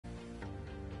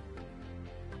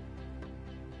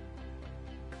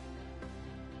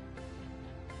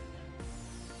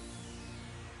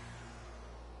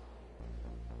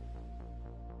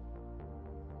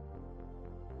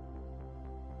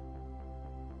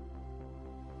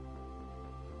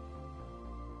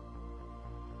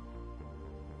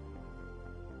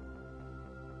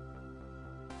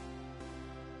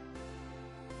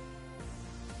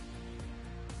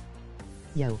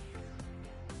Yo.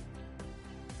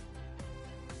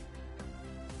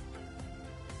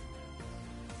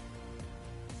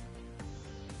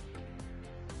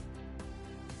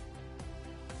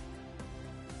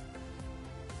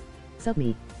 Sub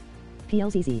me.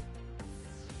 PLZZ.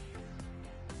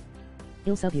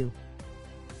 He'll sub you.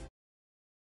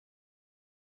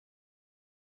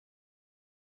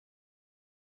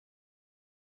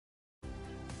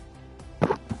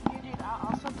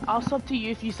 I'll sub to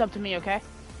you if you sub to me, okay?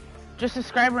 Just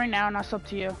subscribe right now and I'll sub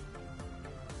to you.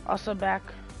 I'll sub back.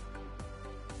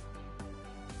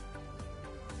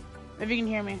 If you can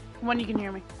hear me. When you can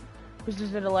hear me. Because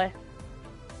there's a delay.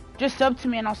 Just sub to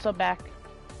me and I'll sub back.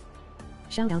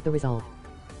 Shout out the resolve.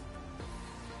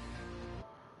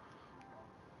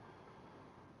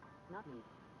 Not me.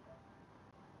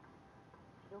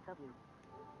 He'll sub you.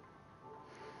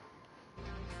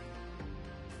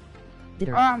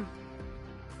 Ditter.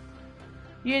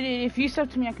 Yeah, if you sub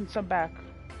to me, I can sub back.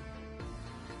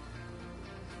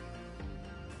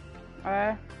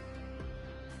 Alright.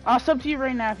 I'll sub to you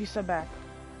right now if you sub back.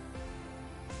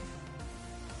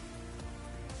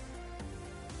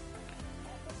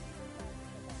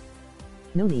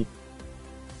 No need.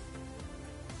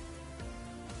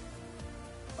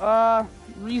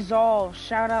 Resolve.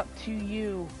 Shout out to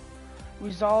you.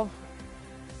 Resolve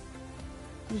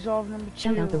number 2.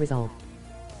 Shout out the resolve.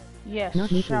 Yes,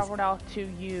 not me, shout please. out to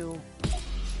you.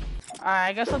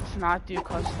 I guess let's not do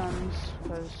customs,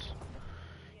 because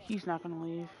he's not gonna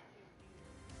leave.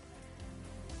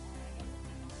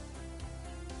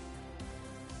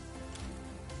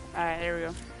 Alright, there we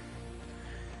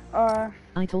go.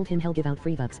 I told him he'll give out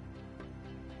free bucks.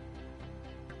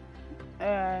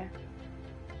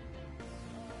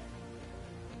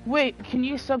 Wait, can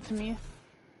you sub to me?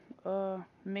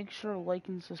 Make sure to like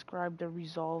and subscribe to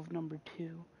Resolve number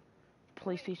 2.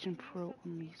 PlayStation Pro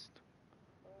Unleashed.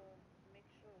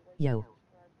 Yo.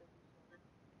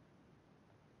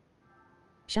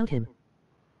 Shout him.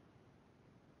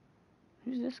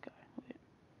 Who's this guy? Wait.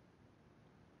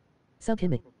 Sub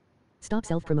him. Stop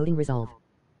self-promoting resolve.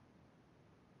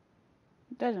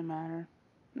 Doesn't matter.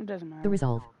 It doesn't matter. The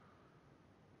resolve.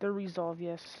 The resolve,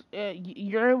 yes.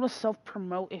 You're able to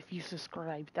self-promote if you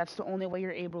subscribe. That's the only way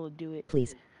you're able to do it.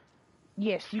 Please.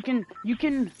 Yes, you can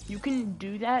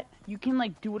do that. You can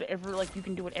like do whatever, like you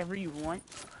can do whatever you want.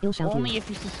 He'll shout Only you. if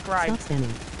you subscribe. Stop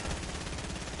spamming.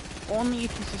 Only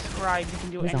if you subscribe, you can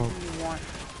do Resolve. anything you want.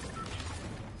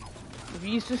 If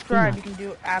you subscribe, Enough. you can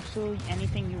do absolutely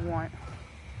anything you want.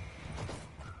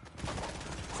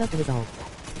 Sub the resolve.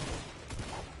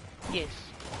 Yes.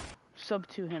 Sub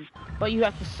to him. But you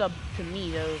have to sub to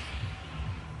me though.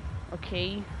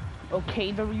 Okay?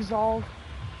 Okay, the resolve.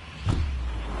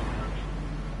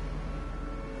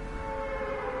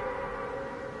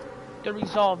 The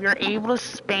resolve, you're able to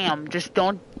spam. Just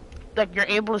don't, like, you're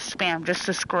able to spam. Just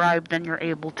subscribe, then you're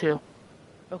able to.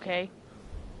 Okay?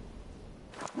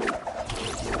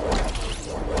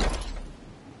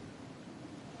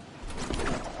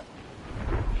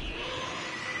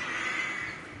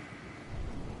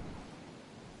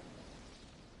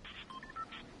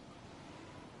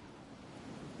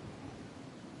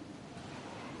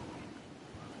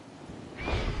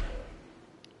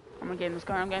 I'm getting this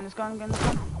gun, I'm getting this gun, I'm getting this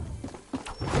gun.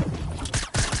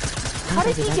 How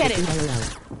did he get it?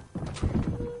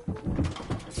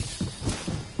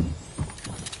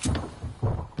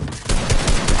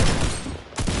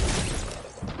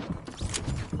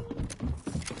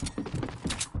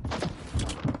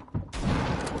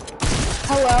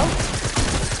 Hello?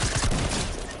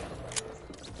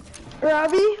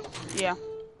 Robbie? Yeah.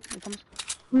 Here it comes.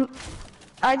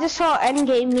 I just saw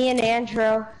Endgame, me and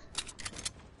Andrew.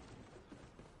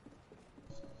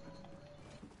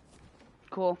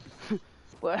 Cool.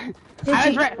 What?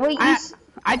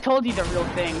 I told you the real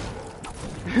thing.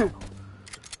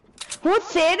 Well,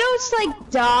 Thanos, like,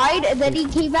 died, and then he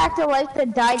came back to life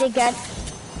and died again.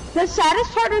 The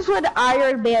saddest part is when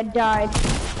Iron Man died.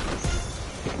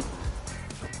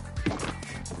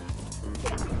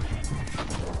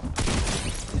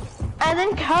 And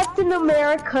then Captain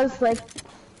America's, like,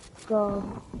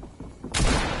 gone.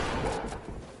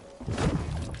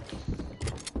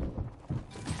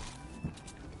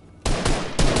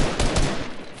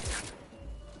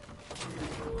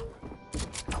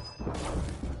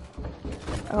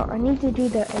 Oh, I need to do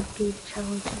the egg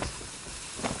challenges.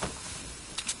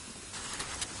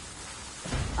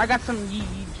 I got some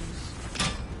yeejees.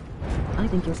 I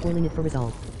think you're spoiling it for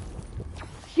resolve.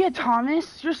 Yeah,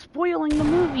 Thomas, you're spoiling the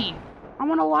movie. I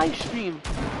want a live stream.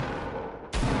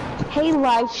 Hey,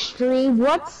 live stream,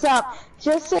 what's up?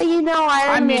 Just so you know,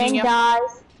 Iron Man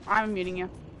dies. I'm muting you.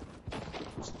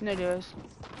 No duos.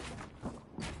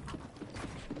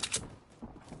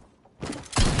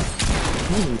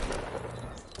 Move.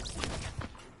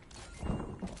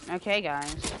 Okay,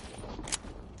 guys.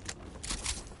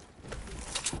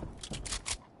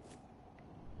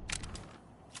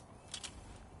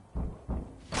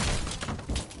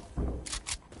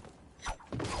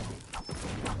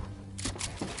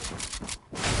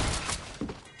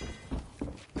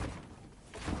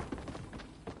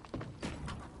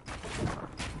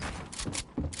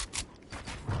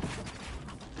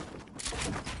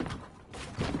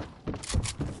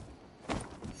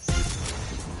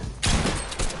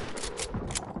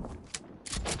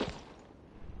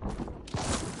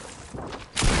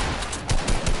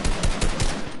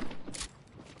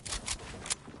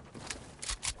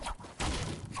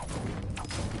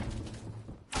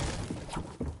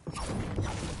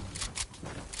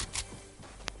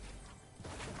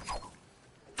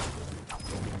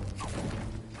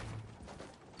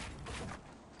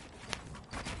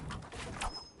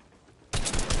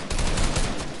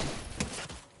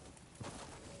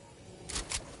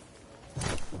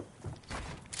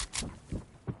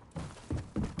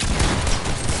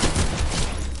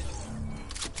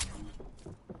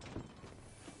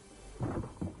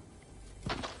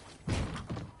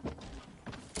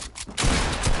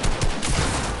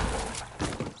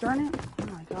 Darn it. Oh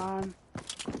my god.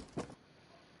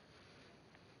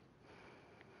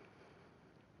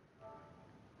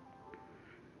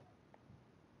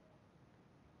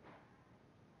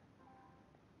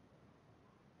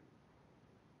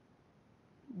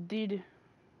 Did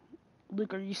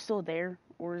Luke, are you still there?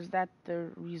 Or is that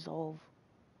the resolve?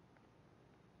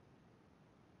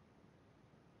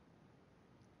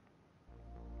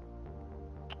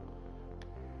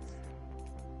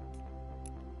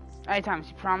 Alright, Thomas,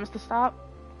 you promise to stop?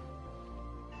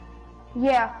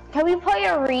 Yeah. Can we play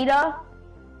Arita?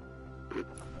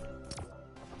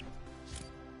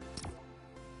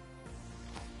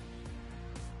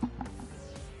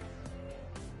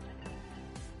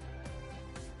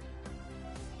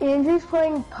 Andrew's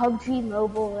playing PUBG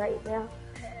Mobile right now.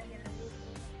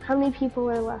 How many people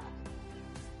are left?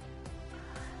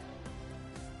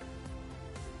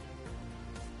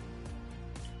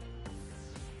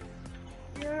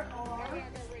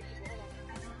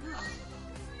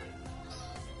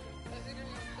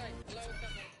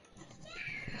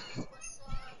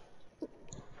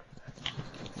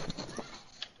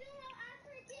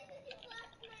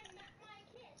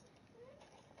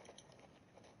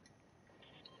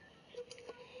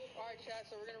 Alright, chat,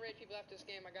 so we're gonna raid people after this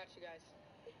game. I got you guys.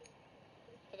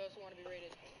 For those who want to be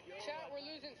raided. Chat, we're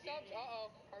losing subs.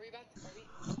 Uh-oh. Are we about to... Are we...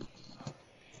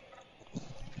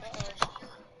 Uh-oh.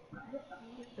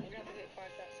 We're gonna have to hit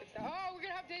 5,000, 6,000. Oh, we're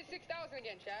gonna have to hit 6,000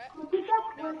 again, chat. I think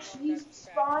that works. You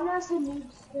spawn as a new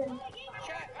skin.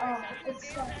 Chat, alright, so It's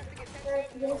this game, we're gonna have to get 10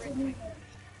 subs and then we'll raid somebody.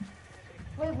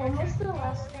 Wait, when was the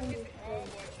last time you Oh,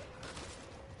 played?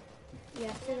 boy.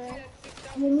 Yesterday.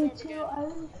 Yeah, Me too. I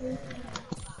was thinking.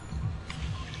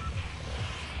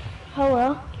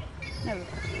 Hello. Never.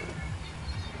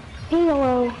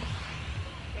 Hello.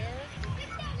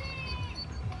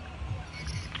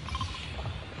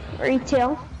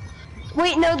 Retail.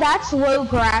 Wait, no, that's low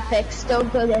graphics.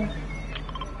 Don't go there.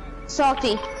 Salty.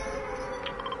 I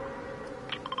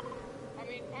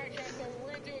mean, alright, chat, so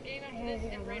we're gonna do a game after this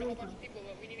and raid a whole bunch of people,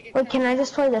 but we need to get... Wait, can I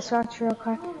just play this match real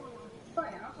quick?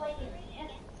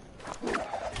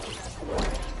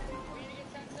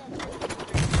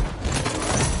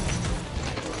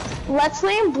 Let's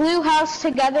land Blue House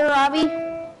together, Robbie.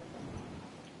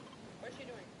 What's she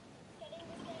doing?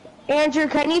 Andrew,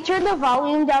 can you turn the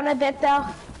volume down a bit, though?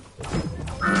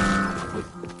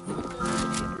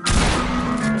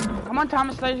 Come on,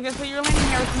 Thomas, I was gonna say you're landing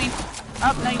here with me.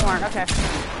 Oh, no you aren't. Okay.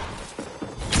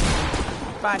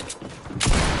 Bye.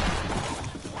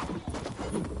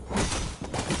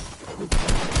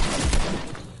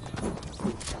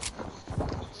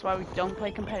 That's why we don't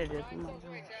play competitive.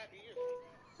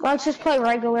 Let's just play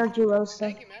regular duos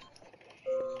then. Thank you, man.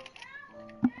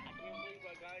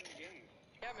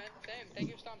 Yeah, man, same. Thank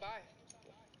you for stopping by.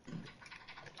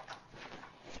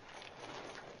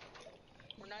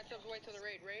 We're 9 subs away till the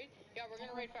raid. Raid? Yeah, we're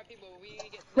gonna raid 5 people. We need to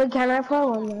get... Wait, can I play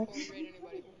one match? Before we raid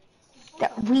anybody.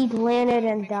 That we landed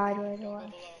and died right Don't go away.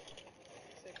 below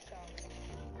 6,000.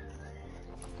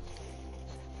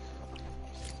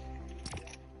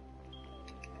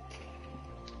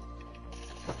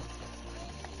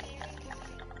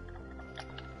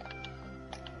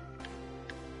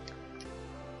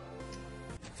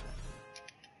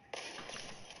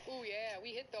 Ooh, yeah, we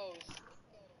hit those.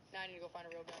 Now I need to go find a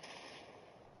real gun.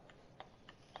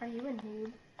 Are you in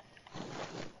mood?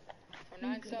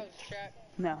 9 subs, chat.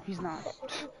 No, he's not. Check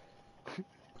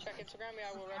Instagram,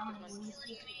 I will wreck his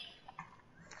money.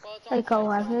 Well, it's on Like site, so I'll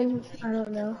 11? get I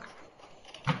don't know.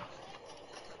 I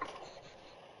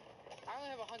only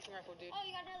have a hunting rifle, dude. Oh,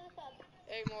 you got another sub.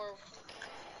 8 more.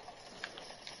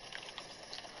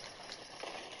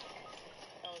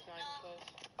 That was not even close.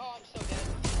 Oh, I'm so dead.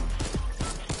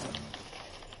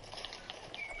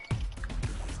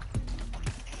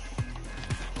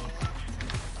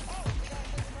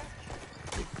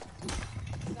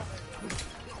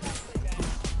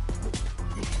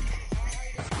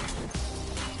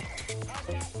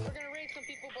 We're gonna raid some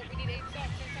people, but we need 8 subs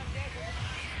since I'm dead.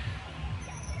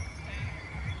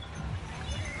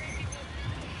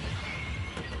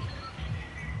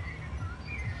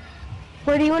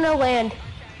 Where do you want to land? We're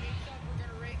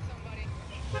gonna raid somebody. 8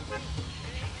 subs,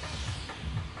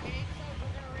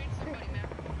 we're gonna raid somebody, man.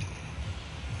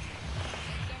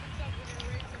 7 subs,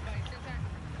 we're gonna raid somebody.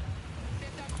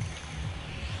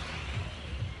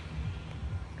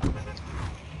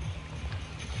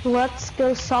 Let's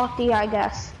go salty, I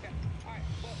guess. Alright,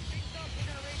 well, 6 subs, we're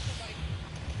gonna raid somebody.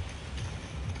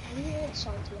 I need it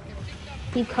salty.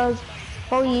 Because,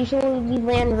 well, usually we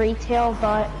land retail,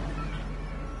 but,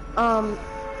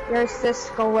 there's this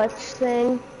glitch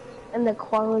thing, and the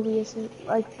quality isn't,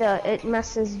 like, it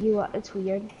messes you up, it's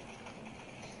weird.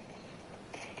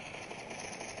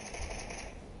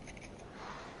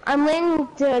 I'm landing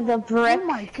the brick. Oh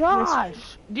my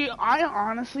gosh! Dude, I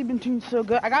honestly been doing so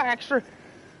good. I got extra.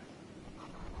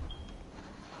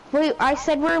 Wait, I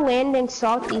said we're landing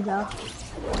salty, though.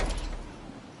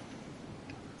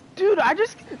 Dude,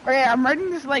 okay, I'm writing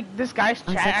this, this guy's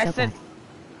I'm chat. I so said,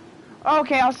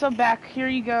 okay, I'll sub back. Here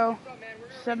you go.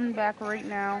 Subbing back right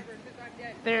now.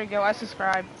 There you go, I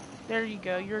subscribe. There you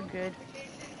go, you're good.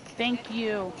 Thank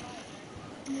you.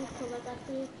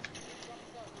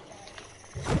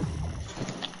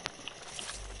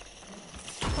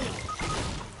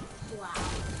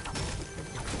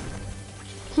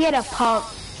 He had a pump.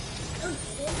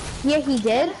 Yeah, he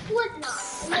did.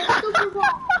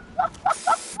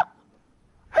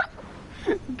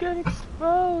 Get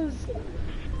exposed.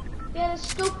 Yeah, a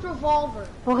scoped revolver.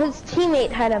 Well, his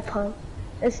teammate had a pump.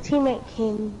 His teammate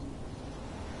came.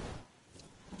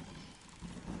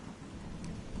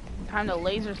 Time to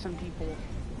laser some people.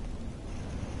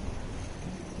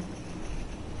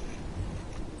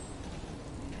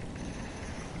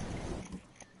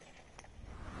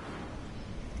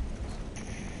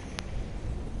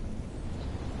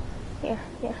 Yeah.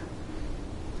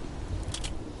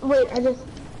 Wait,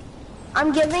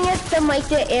 I'm giving it the mic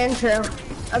to Andrew.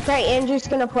 Okay, Andrew's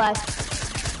gonna play.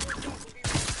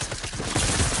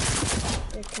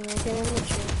 Wait, can I get in the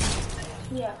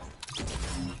tree? Yeah.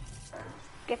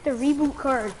 Get the reboot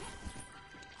card.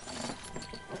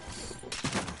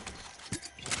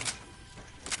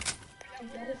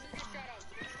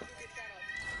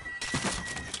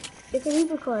 Get the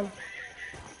reboot card.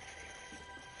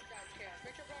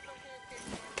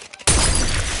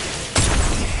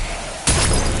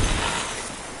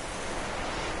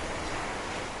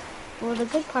 Well, the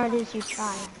good part is you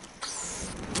tried.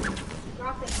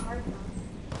 Drop it hard now.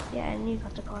 Yeah, and you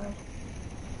got the card.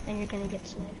 And you're gonna get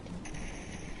sniped.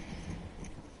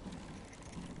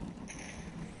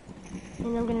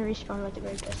 And I'm gonna respawn with the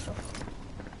great pistol.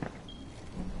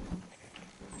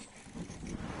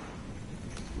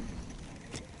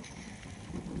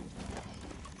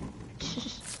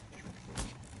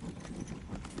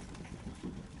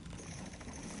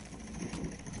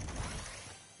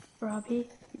 Robbie?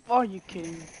 Are you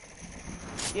kidding me?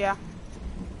 Yeah.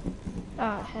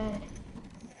 Oh, head.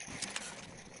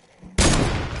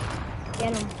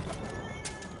 Get him.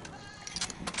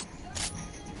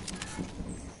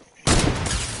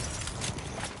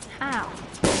 How?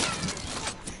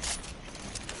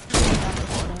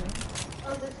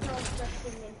 Oh, this girl's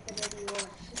texting Infinity War.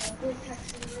 She's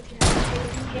texting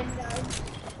again.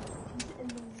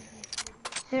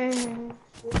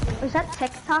 Was that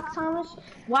TikTok, Thomas?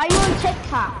 Why are you on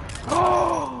TikTok?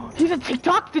 Oh, he's a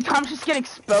TikTok? Did Thomas just get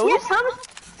exposed?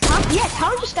 Yeah,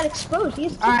 Thomas just got exposed. He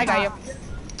has TikTok. Alright, I got you.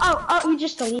 Oh, you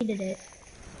just deleted it.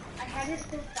 I had his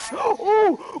still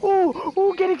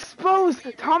Oh, get exposed.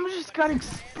 Thomas just got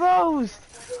exposed.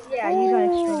 Yeah, you got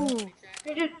exposed.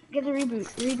 Get the reboot.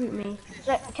 Reboot me.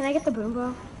 Can I get the boom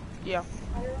bow? Yeah.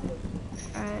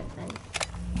 Alright, then.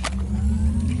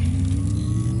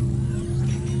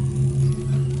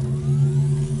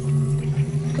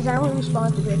 Because I won't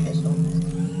respond to great pistol.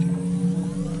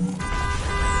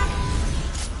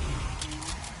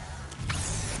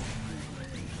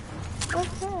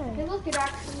 Okay. Hey, look, it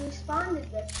actually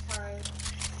responded this time.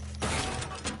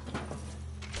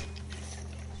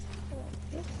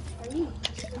 Are you?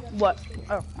 What?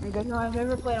 Oh, I'm good. No, I've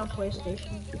never played on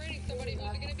PlayStation. We're raiding somebody. Who's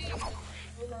it gonna be?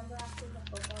 Remember after the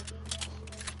football game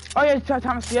yesterday? Oh yeah,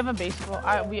 Thomas, do you have a baseball?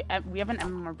 We have an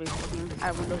MMR baseball game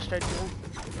at Windows Start too.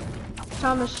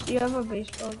 Thomas, do you have a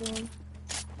baseball game?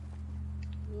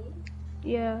 Me?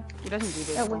 Yeah, He doesn't do at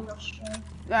baseball. Windows Store.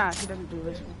 Yeah, he doesn't do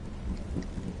baseball.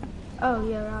 Oh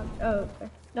yeah, Rob. Oh okay.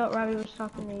 No, Robbie was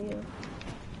talking to you.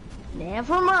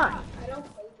 Never mind. I don't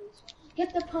play baseball.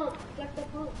 Get the pump. Get the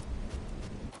pump.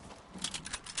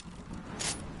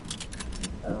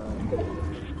 Get the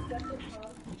pump.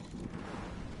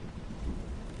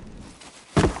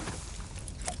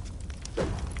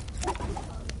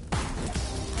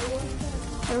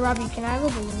 Hey Robbie, can I have a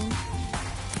balloon?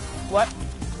 What?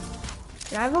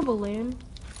 Can I have a balloon?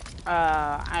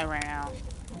 I ran out.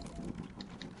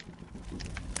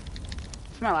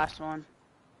 It's my last one.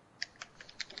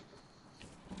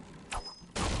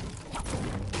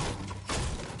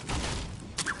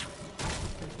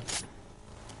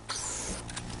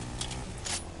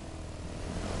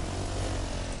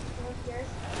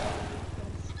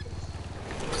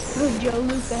 Oh, Joe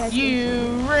Luca has You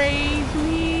raise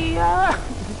me up.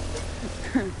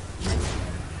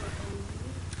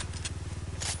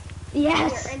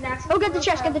 Yes! Here, and that's Oh, his get the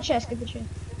chest, get profile. the chest, get the chest.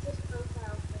 That's his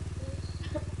profile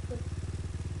picture.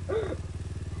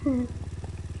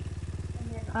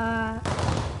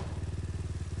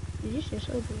 Did you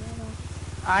seriously do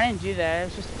that? I didn't do that. It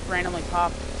was just randomly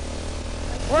popped.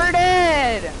 We're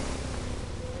dead.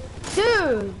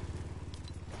 Dude!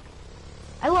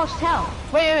 I lost health.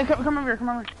 Wait, come over here. Come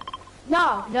over.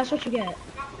 No, that's what you get.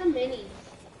 Drop the minis.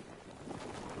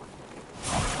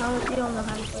 Thomas, you don't know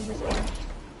how to play this game.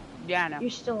 Yeah, I know. You're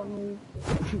still a noob.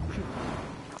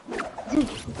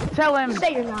 Tell him.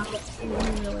 Say you're not, but you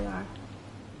really are.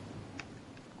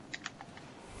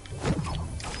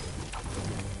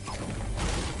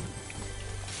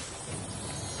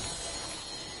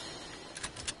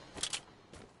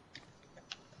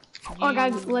 Oh, I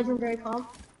got a legendary pump.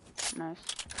 Nice.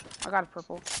 I got a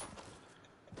purple.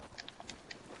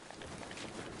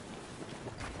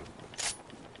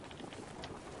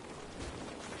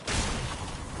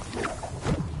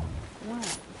 Wow.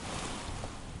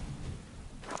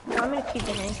 I'm gonna keep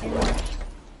the hand cannon.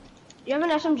 You have an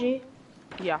SMG?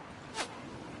 Yeah.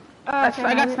 Can I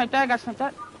have got it? sniped that. I got sniped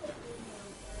that.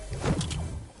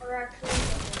 Or actually,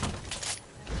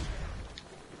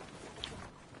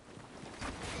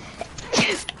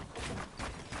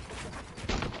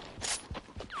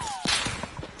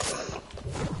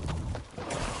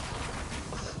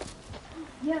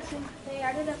 yes, and they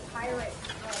added a pirate.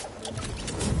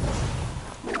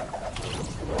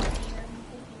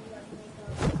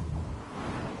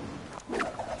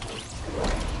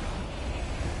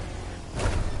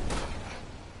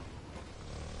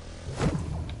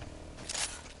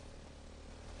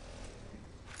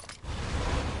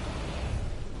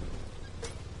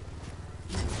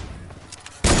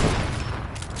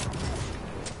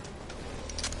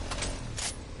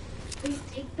 Please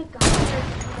take the gun.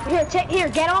 Here,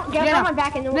 get on my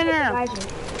back and then we'll No, take no, no. the geyser.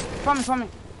 Follow me.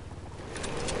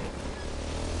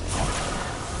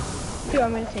 Here,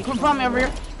 I'm gonna take it. Follow me over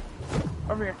here.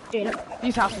 Over here. Dude,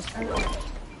 These houses.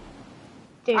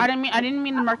 dude. I didn't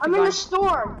mean to mark the I'm in gun. the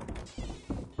storm.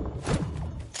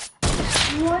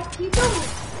 What? Keep going.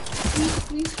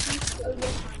 Please. Oh,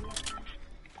 yes,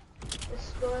 the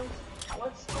storm.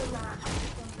 What's the map?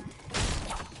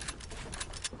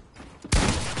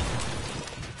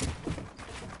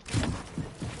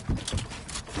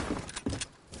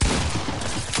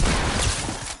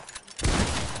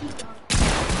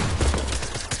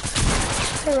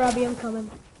 Hey, Robbie, I'm coming.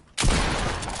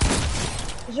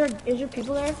 Is there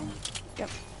people there? Yep.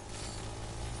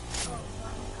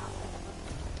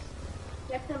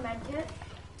 Get the medkit.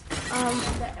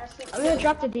 I'm gonna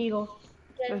drop the deagle.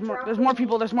 There's more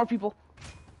people. There's more people.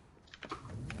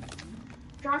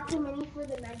 Drop the mini for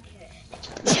the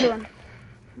medkit. Doing.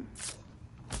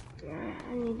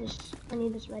 I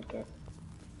need this medkit.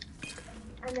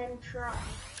 And then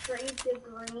trade the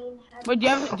green. Wait, do you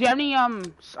have any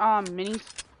minis?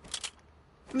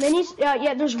 Minis?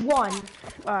 Yeah, there's one.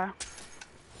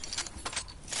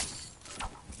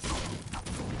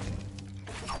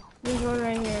 There's one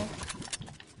right here.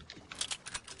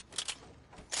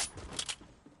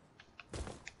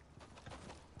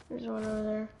 There's one over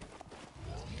there.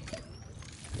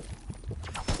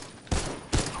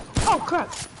 Oh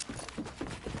crap!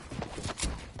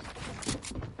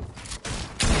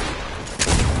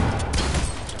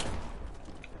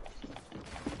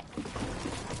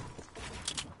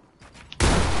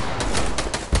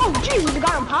 Oh Jesus! The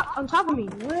guy on top of me.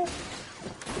 What?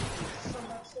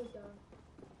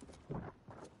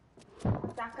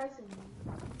 cousin.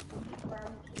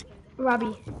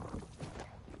 Robbie,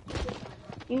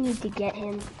 you need to get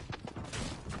him.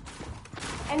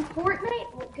 And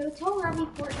Fortnite, go tell Robbie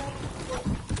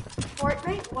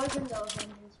Fortnite was in the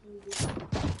Avengers movie.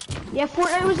 Yeah,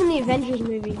 Fortnite was in the Avengers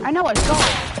movie. I know, I saw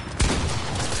it.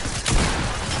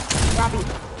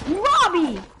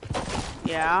 Robbie!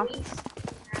 Yeah.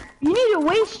 You need to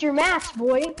waste your max,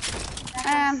 boy.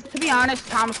 To be honest,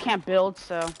 Thomas can't build,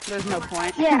 so there's no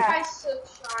point. Yeah.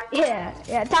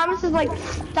 Yeah. Thomas is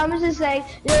saying,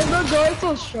 yeah, my guy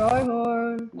so try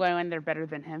hard. When they're better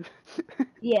than him.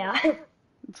 Yeah.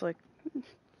 It's like, he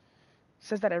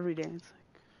says that every day. It's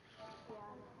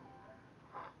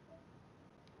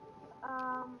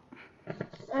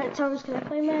Alright, Thomas, can I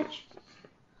play match?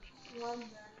 One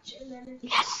match, and then it's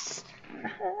Yes!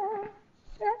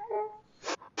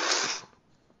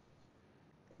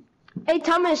 Hey,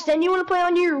 Thomas, then you want to play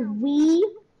on your Wii?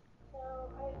 so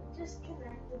I just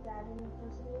connected that and it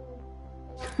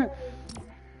doesn't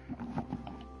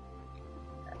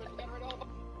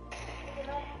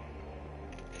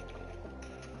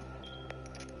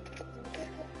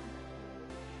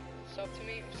Sub to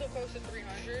me. I'm so close to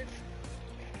 300.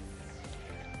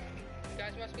 You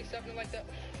guys must be subbing like the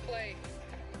play.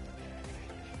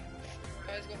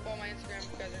 Guys, go follow my Instagram.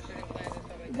 You guys are shooting plans and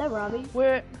stuff like Is that Robbie?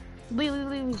 Where?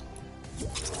 Lee.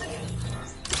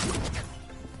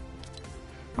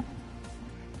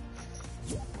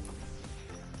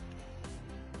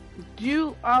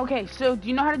 Okay, so do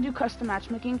you know how to do custom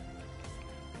matchmaking?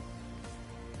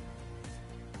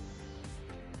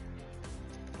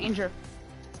 Angel.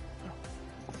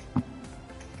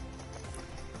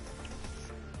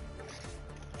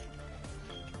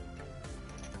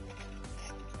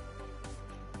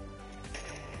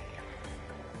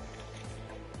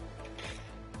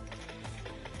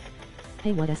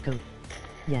 Hey, what S code?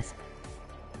 Yes.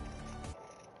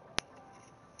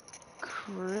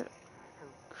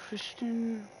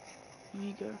 Christian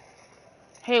Vigo.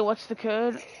 Hey, what's the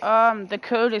code? The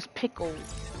code is pickle.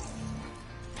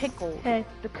 Pickle. Hey.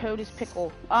 The code is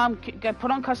pickle.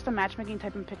 Put on custom matchmaking,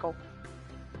 type in pickle.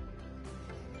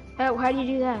 Oh, how do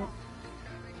you do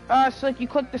that? So like you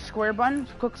click the square button,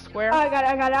 click square. Oh, I got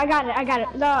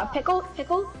it. The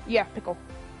pickle? Yeah, pickle.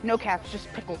 No caps,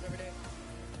 just pickle. every day.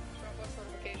 Drop post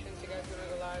notifications. You guys go to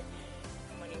the live.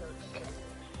 Money hurts.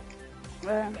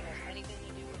 Anything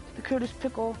you do with The code is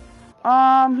pickle.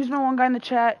 Who's my one guy in the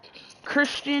chat?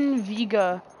 Christian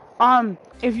Viga.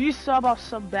 If you sub, I'll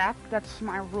sub back. That's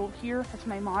my rule here. That's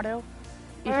my motto.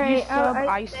 If you Alright, sub, I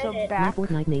I did sub it. My back.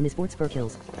 Fortnite name is Sports for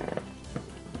Kills.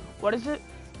 What is it?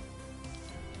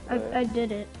 I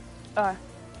did it. You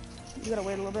gotta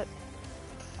wait a little bit.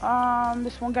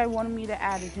 This one guy wanted me to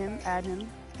add him. Let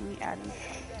me add him.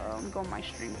 Let me go on my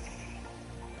stream.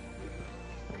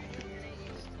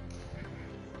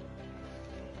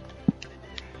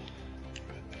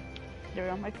 There we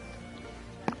go, Mike.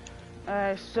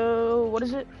 So what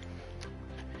is it?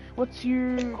 What's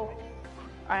your?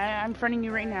 I'm friending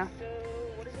you right now.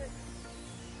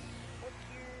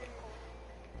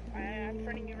 I'm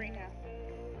friending you right now.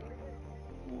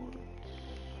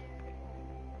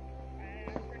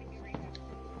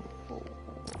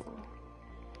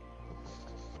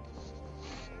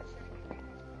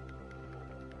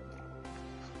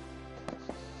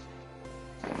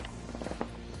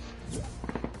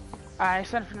 I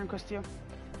sent a friend request to you.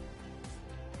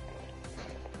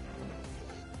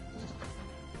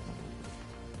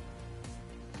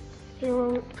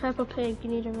 You're Peppa Pig, you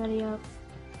need to ready up.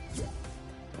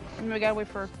 And we gotta wait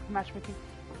for matchmaking.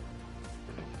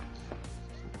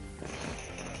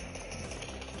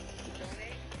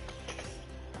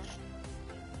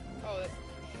 Oh, that...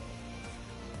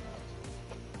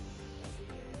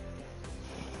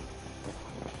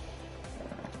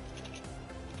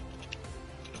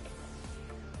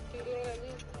 Can you go to that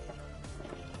link?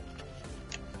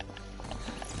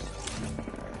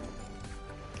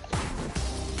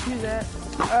 Do that.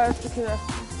 It's the killer.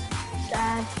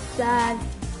 Sad.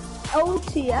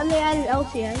 LT, I mean, I did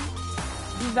LTA.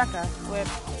 Who's that guy? Wait.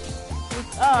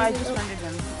 Oh, I just friended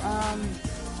him.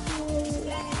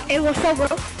 Hey, what's up, bro?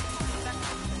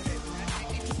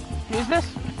 Who's this?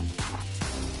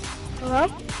 Hello?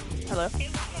 Hello.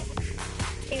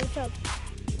 Hey, what's up?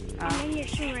 I'm in your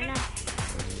stream right now.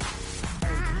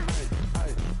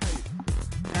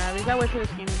 We gotta wait for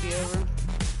this game to be over.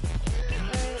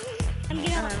 I'm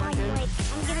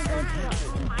gonna go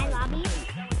to my lobby.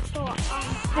 So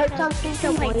Heart something to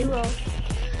play play. duo.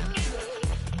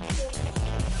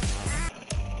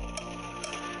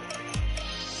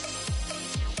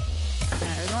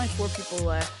 There's only 4 people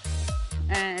left,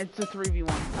 and it's a 3v1.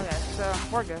 Okay, so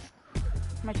we're good.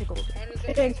 Might take a little bit.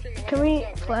 Okay, can we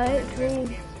play? Can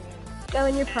we go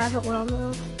in your private world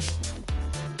mode?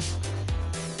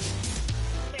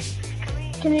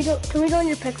 Can we go in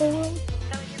your pickle world?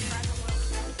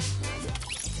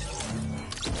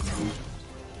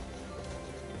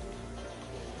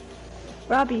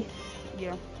 Robbie,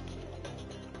 Yeah.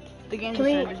 The game Can just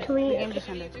we- ended. can we- The game just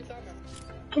ended.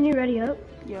 can you ready up?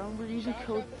 Yeah, we're using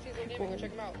code pickle.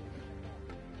 Check them out.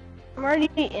 I'm already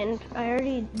in. I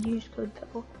already used code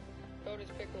pickle. Code is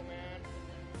pickle, man.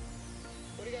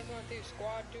 What do you guys want to do?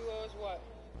 Squad, duos, what?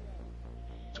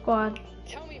 Squad.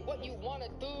 Tell me what you want to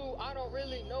do. I don't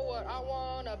really know what I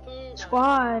want to do.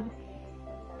 Squad.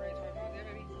 Alright, so my mods, yeah,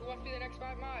 baby. Who wants to be the next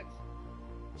 5 mods?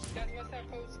 You guys must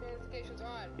have post notifications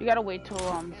on. You gotta wait till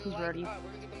And who's like, ready. We're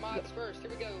gonna do the mods first. Here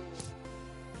we go.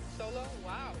 Solo?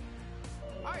 Wow.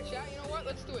 Alright, chat, you know what?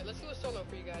 Let's do it. Let's do a solo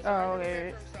for you guys. Oh, Alright, okay.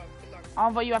 everybody for himself. Good luck. I'll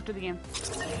invite you after the game.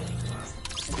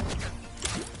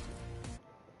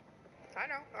 I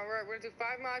know. Alright, we're gonna do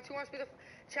 5 mods. Who wants to be the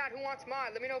chat? Who wants mod?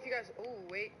 Let me know if you guys. Oh,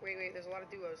 wait. There's a lot of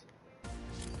duos.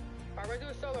 Alright, we're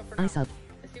gonna do a solo for now. I sub.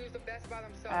 Let's see who's the best by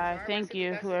themselves. Alright, Thank we're gonna see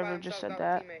you, who's the best whoever by just themselves said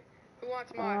without a that. teammate. Who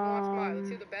wants mod? Who wants mod? Let's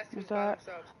see who the best who's What's by that?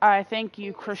 themselves. Alright, thank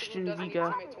you, Who Christian doesn't need a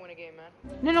Viga. teammate to win a game,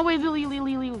 man? No, wait,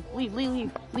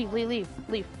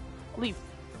 leave.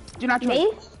 Do not join.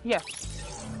 Me? Yeah.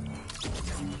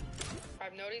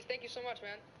 I've noticed. Thank you so much,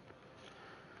 man.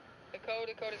 The code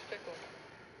is pickle.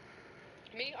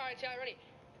 Me? Alright, chat, ready?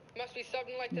 Must be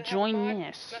something like to Join have a mod.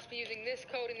 this. Must be using this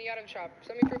code in the item shop.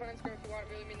 Send me proof on Instagram if you want.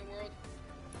 It really mean the world.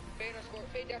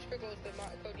 Fade-pickle is the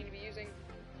code you need to be using.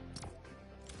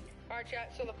 Alright,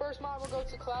 chat. So the first mod will go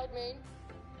to Cloud Main.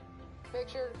 Make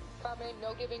sure Cloud Main,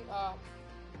 no giving,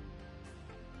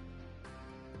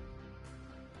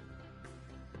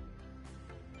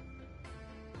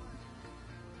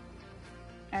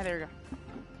 Ah, there we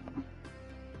go.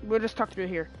 We'll just talk through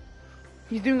here.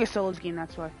 He's doing a solos game,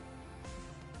 that's why.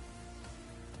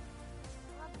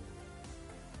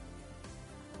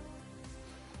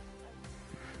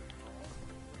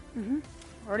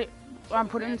 Already. I'm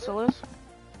putting in solos.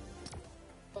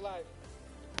 alive.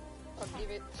 I'll give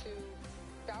it to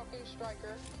Falcon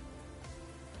Striker.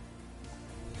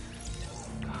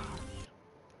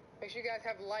 Make sure you guys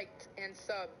have liked and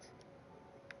subbed.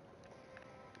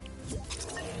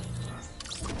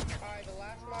 Alright, the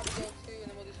last mod to go to, and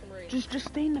then we'll do some raids. Just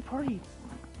stay in the party.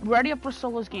 Ready up for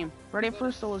solos game. Ready up for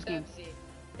a solos game.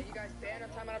 If you guys ban on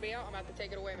time I'll be out, I'm gonna have to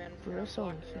take it away, man. For a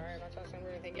solos. Alright, not trying to sound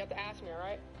weird or anything. You have to ask me,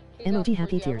 alright? MOG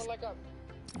happy tears.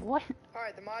 What?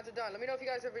 Alright, the mods are done. Let me know if you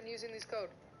guys have been using this code.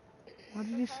 What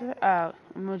did he say?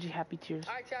 Emoji happy tears.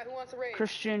 Alright, chat, who wants a raid?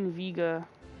 Christian Viga.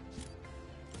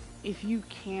 If you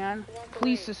can,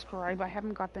 please subscribe. I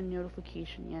haven't got the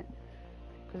notification yet.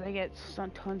 Because I get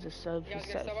tons of subs. You guys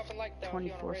Just get set sub up and like though, if you wanna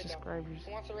 24 raid, though. subscribers.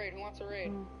 Who wants a raid? Who wants a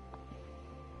raid?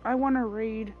 I want to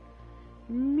raid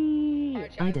me.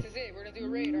 Alright, I chat, did. this is it. We're gonna do a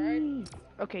raid, alright?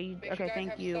 Okay, Make sure okay, you guys thank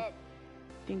have you. sub.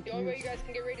 Thank The only way you. you guys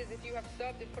can get rated is if you have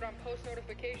subbed and put on post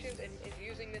notifications and is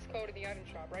using this code in the item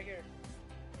shop right here.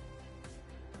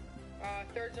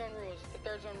 Third zone rules. The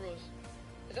third zone rules.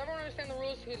 Does everyone understand the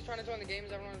rules? Who's trying to join the game?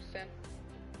 Does everyone understand?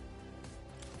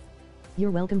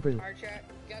 You're welcome, Brew. Alright, chat.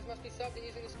 You guys must be subbed and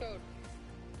using this code.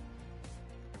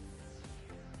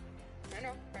 I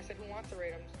know. I said who wants to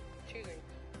raid. I'm just choosing.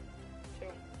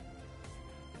 Chill.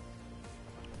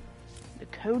 The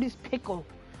code is pickle.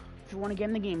 If you want to get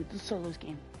in the game, it's a solos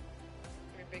game.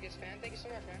 I'm your biggest fan. Thank you so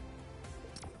much, man.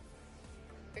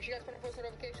 Make sure you guys put on post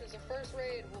notifications. The first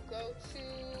raid will go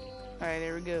to Alright,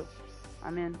 there we go.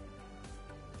 I'm in.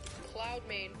 Cloud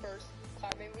Main first.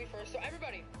 Cloud Main will be first. So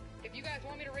everybody, if you guys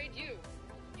want me to raid you,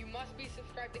 you must be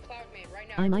subscribed to Cloud Main right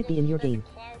now. I might be in your game.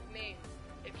 Cloud Main.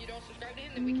 If you don't subscribe to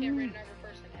him, then we can't raid another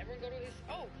person. Everyone go to his.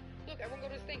 Oh, look! Everyone go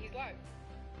to his thing. He's live.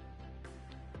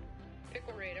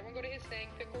 Pickle raid. Everyone go to his thing.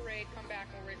 Pickle raid. Come back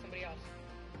and we'll raid somebody else.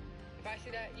 If I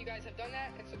see that you guys have done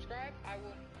that and subscribe, I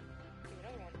will do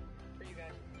another one for you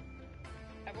guys.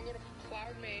 Everyone go to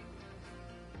Cloud Main.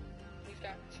 He's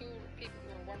got 2 people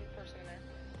or 1 person in there.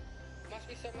 Must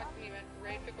be something like me, man.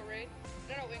 Raid, pickle raid.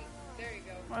 No, wing. There you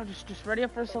go. Oh, just ready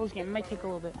up for a solos game. It might take a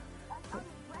little bit.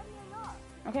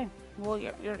 Okay. Well,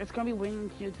 it's gonna be waiting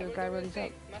until the guy ready's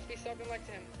up. Must be something like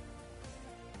to him.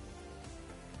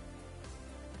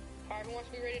 Alright, who wants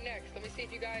to be rated next? Let me see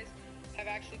if you guys have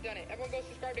actually done it. Everyone go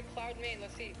subscribe to Cloud Main.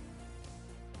 Let's see.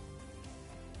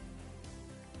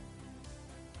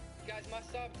 You guys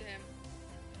must sub to him.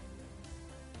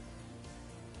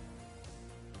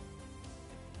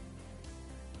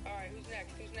 Alright, who's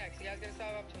next? Who's next? You guys gotta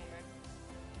sub up to him, man.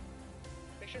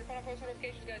 Make sure to put on post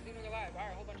notifications, guys. Do know we're live.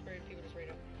 Alright, a whole bunch of great people just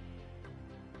rated.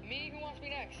 Me, who wants me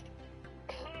next?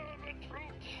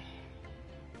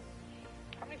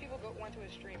 How many people went to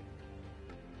his stream?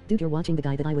 Dude, you're watching the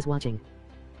guy that I was watching.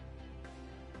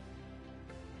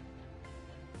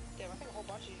 Damn, I think a whole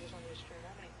bunch of you just went to his stream.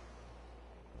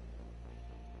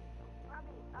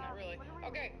 How many? Not really.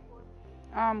 Okay.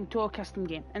 Do a custom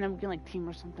game, and then we can like team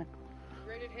or something.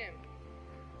 Rated him.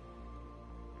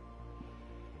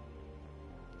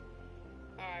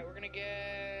 Alright, we're gonna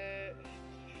get...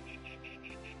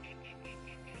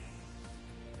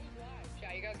 Who's live?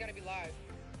 Yeah, you guys gotta be live.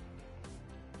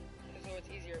 So it's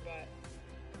easier, but...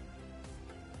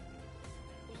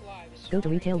 Who's live? Is Go to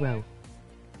Sean, retail are you row. live?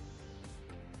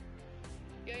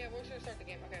 Yeah, we're just gonna start the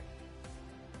game, okay.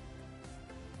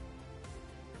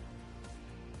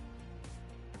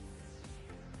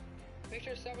 Make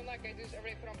sure to sub and like, I do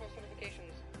every day put on post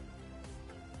notifications.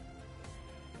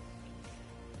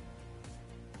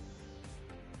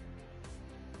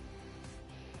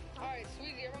 Alright,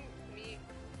 Sweezy, everyone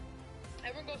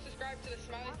go subscribe to the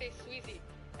smiley face Sweezy,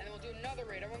 and then we'll do another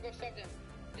raid. Everyone go sub him.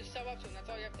 Just sub up to him, that's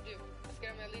all you have to do. Let's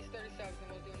get him at least 30 subs,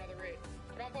 and we'll do another raid.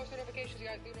 Put on post notifications, you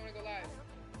guys do want to go live.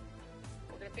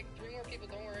 We're gonna pick 3 more people,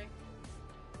 don't worry.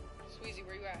 Sweezy,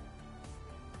 where you at?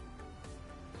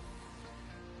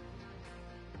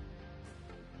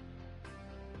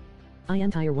 I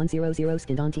am Tire 100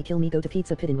 skinned auntie kill me go to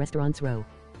pizza pit in restaurants row.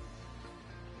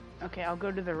 Okay, I'll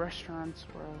go to the restaurants,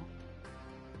 bro.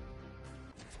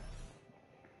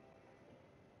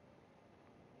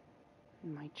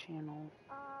 My channel.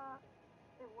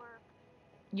 It worked.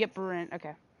 Yep, we're in.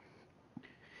 Okay.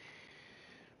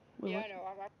 Wait, Yeah, what? I know.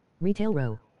 I'm Retail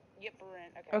row. Yep, we're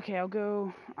in. Okay. Okay, I'll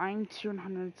go. I'm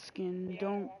 200 skin.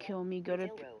 Don't kill me. Go to.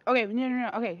 Retail row. Okay, no.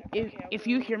 Okay, if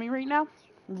you hear me right now,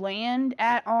 land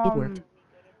at worked.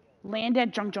 land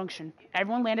at Junk Junction.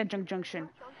 Everyone land at Junk Junction.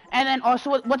 And then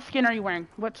also, what skin are you wearing?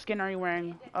 What skin are you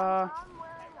wearing? I'm wearing,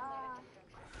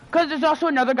 Cause there's also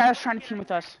another guy that's trying to team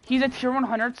with us. He's a tier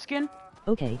 100 skin.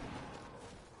 Okay.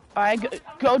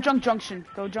 Go Junk Junction.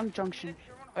 Go Junk Junction.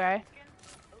 Okay.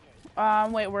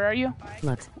 Wait, where are you?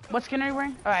 Lux. What skin are you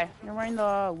wearing? Alright, you're wearing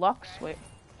the Lux. Wait.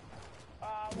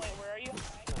 Wait, where are you?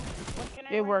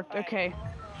 It worked. Okay.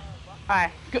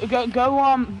 Alright, go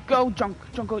junk,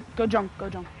 go junk.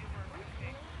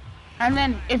 And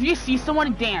then if you see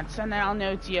someone dance, and then I'll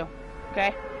know it's you.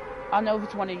 Okay? I'll know if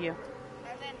it's one of you.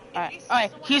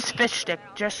 Alright, he's fish stick,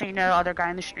 just so you know, other guy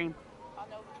in the stream. I'll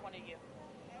know if it's one of you.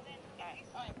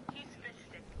 Alright, he's fish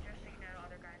stick, just so you know,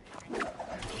 other guy in the stream.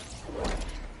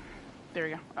 There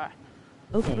we go. Alright.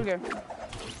 Okay. We're good.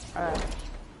 Alright.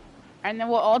 And then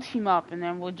we'll all team up, and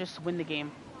then we'll just win the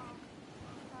game.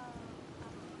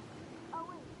 oh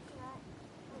wait,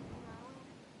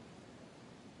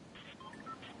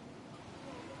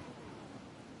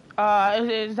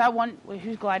 Is that one? Wait,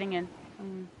 who's gliding in?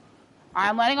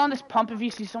 I'm landing on this pump if you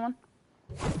see someone.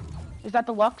 Is that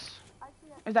the Lux?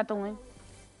 Is that the Link?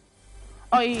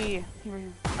 Oh, yeah. Here.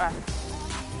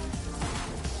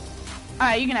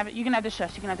 Alright, you can have it. You can have this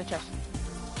chest.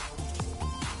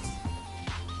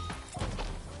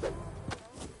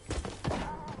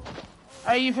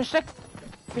 Are you fish stick?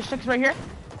 Fish stick's right here?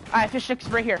 Alright, fish stick's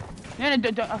right here. No,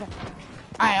 don't, okay.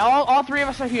 Alright, all 3 of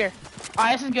us are here.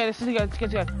 Alright, this is good. It's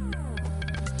good.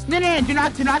 No, do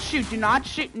not shoot. No.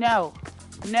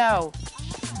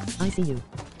 I see you.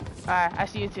 Alright, I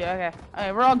see you too. Okay.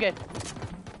 Alright, we're all good.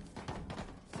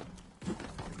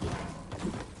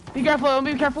 Be careful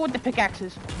with the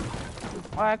pickaxes.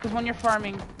 Alright, because when you're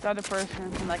farming, the other person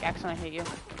can like accidentally hit you.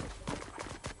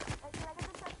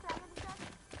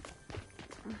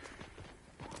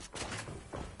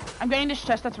 I'm getting this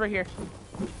chest that's right here.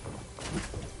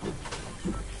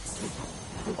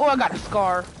 Oh, I got a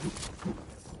scar.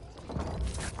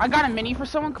 I got a mini for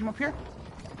someone. Come up here.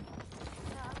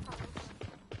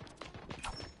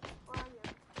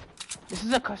 This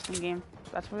is a custom game.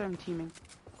 That's where I'm teaming.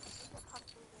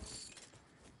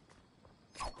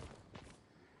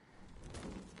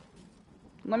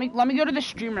 Let me go to the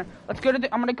streamer. I'm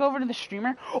gonna go over to the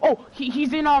streamer. Oh,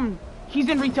 he's in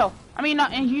retail. I mean,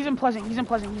 not, he's in Pleasant.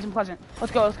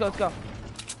 Let's go.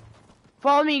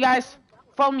 Follow me, guys.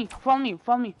 Follow me.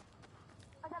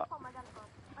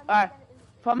 Alright,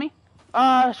 follow me.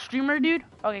 Streamer dude.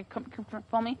 Okay, come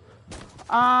follow me.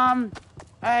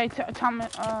 Alright, Tom.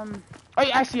 Oh,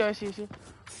 yeah, I see you.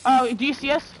 Oh, do you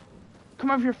see us?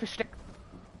 Come over here, fish stick.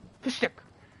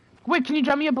 Wait, can you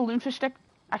drop me a balloon, fish stick?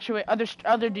 Actually, wait,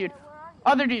 other dude.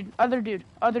 I'm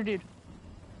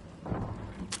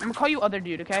gonna call you other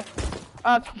dude, okay?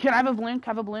 Can I have a balloon?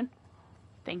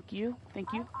 Thank you. I have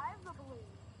the balloon.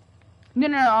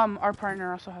 No, our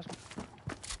partner also has one.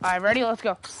 Alright, ready? Let's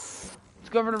go. Let's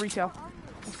go over to retail.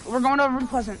 We're going over to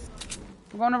Pleasant.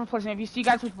 We're going over Pleasant. If you see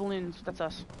guys with balloons, that's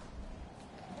us.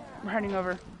 We're heading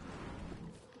over.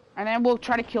 And then we'll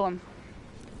try to kill him.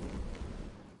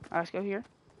 Let's go here.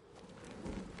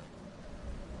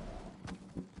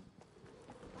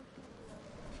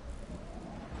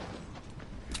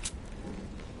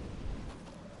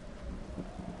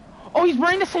 Oh, he's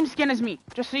wearing the same skin as me,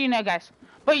 just so you know, guys.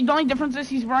 But the only difference is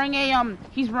he's wearing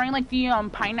like the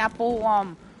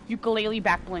pineapple ukulele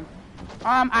back bling.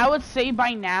 I would say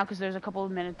by now, because there's a couple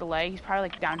of minute delay, he's probably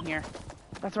like down here.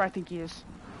 That's where I think he is.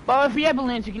 But if we have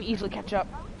balloons, we can easily catch up.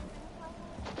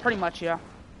 Pretty much, yeah.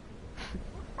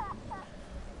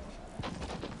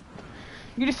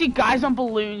 You just see guys on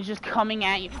balloons just coming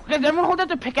at you. Because everyone hold out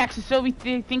their pickaxes, so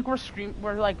they think we're stream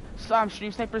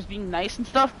snipers being nice and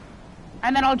stuff.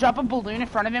 And then I'll drop a balloon in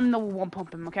front of him and then we'll one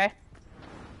pump him, okay?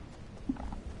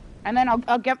 And then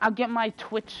I'll get my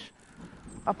Twitch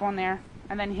up on there,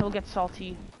 and then he'll get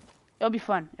salty. It'll be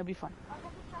fun. It'll be fun.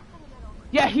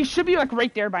 Yeah, he should be like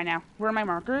right there by now. Where are my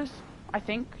markers? I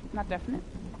think, not definite.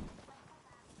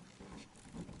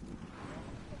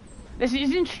 This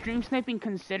isn't stream sniping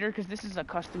considered because this is a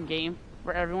custom game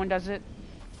where everyone does it.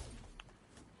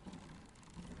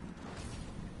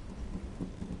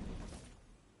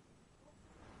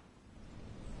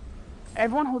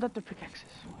 Everyone hold up their pickaxes.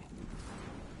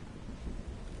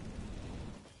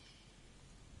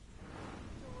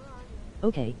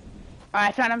 Okay.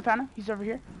 I found him. He's over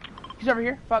here. He's over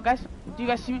here. Fuck, guys. Do you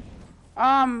guys see me?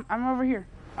 I'm over here.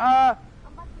 Oh,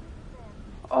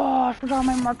 I forgot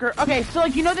my marker. Okay, so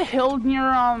like, you know the hill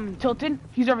near, Tilted?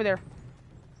 He's over there.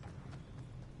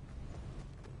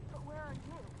 But where are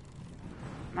you?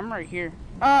 I'm right here.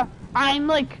 I'm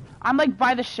like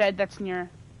by the shed that's near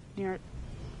it.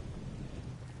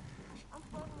 I'm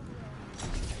floating in the air.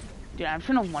 Dude, I'm just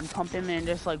gonna one pump him and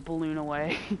just like balloon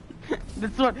away.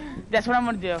 that's what I'm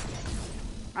gonna do.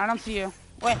 I don't see you.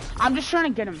 Wait, I'm just trying to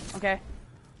get him, okay?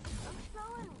 I'm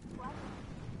throwing what?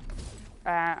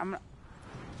 I'm Are you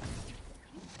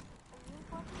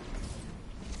fucking?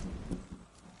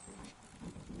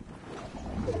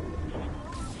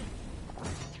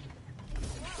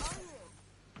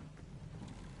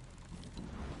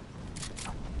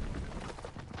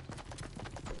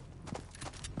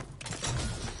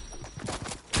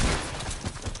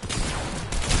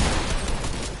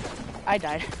 I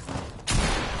died.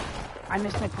 I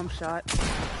missed my pump shot.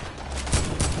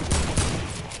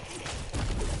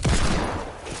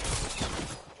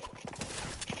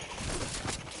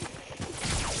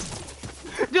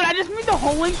 Dude, I just made the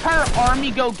whole entire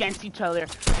army go against each other.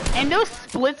 In those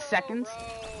split seconds,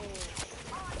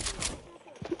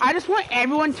 I just want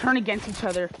everyone to turn against each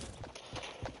other.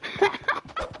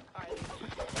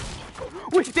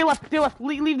 Wait, they left.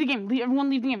 Leave the game. Everyone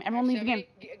leave the game. Everyone leave the game.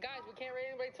 Guys, we can't rate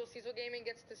anybody until Cecil Gaming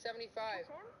gets to 75.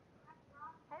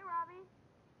 Hey, Robbie.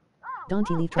 Oh,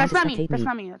 Dante Lee tried That's to not me. spectate That's me.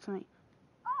 not me. That's not me.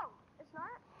 oh, it's not?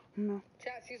 No.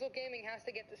 Chat, Cecil Gaming has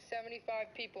to get to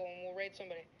 75 people and we'll raid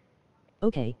somebody.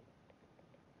 Okay.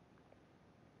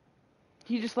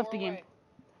 He just left the game.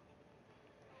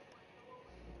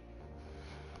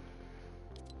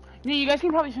 Yeah, you guys can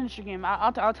probably finish your game.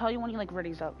 I'll tell you when he like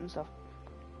readies up and stuff.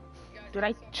 Dude,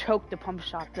 I choked the pump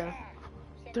shot though.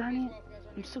 Darn it.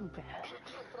 I'm so bad.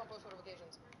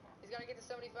 He's gotta get to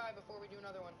 75 before we do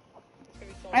another one.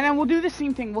 And then we'll do the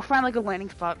same thing. We'll find like a landing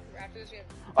spot. After this game.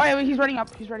 Oh yeah, wait, he's ready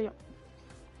up. He's ready up.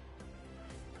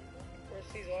 Where's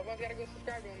Cecil? Everyone's gotta go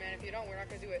subscribe to him, man. If you don't, we're not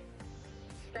gonna do it.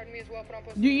 Subscribe to me as well. Put on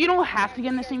post. You don't have to get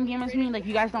in the same game as me. Like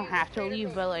you guys don't have to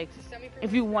leave, but like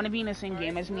if you want to be in the same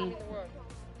game as me.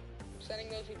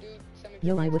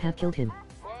 Yo, I would have killed him.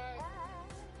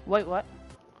 Wait, what?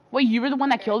 Wait, you were the one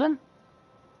that killed him?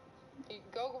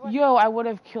 Yo, I would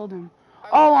have killed him.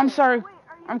 Oh, I'm sorry.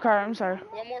 I'm sorry.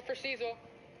 One more for Cecil.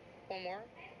 One more.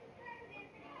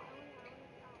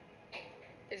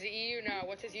 Is it EU? No.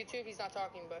 What's his YouTube? He's not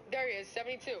talking, but there he is,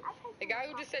 72. The guy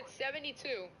who just said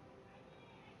 72.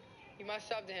 You must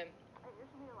sub to him.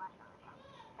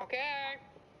 Okay.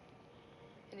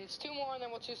 He needs 2 more, and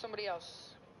then we'll choose somebody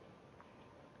else.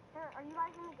 Are you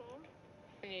guys in the game?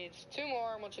 He needs 2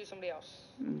 more, and we'll choose somebody else.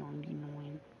 No, I'm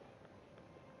annoying.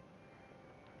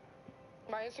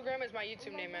 My Instagram is my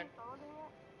YouTube name, man.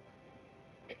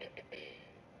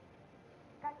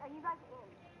 Guys, are you guys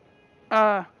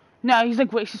in? No, he's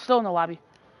like, wait, he's still in the lobby.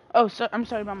 Oh, so I'm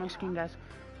sorry about my screen, guys.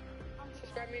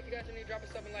 Subscribe to me if you guys are new. Drop a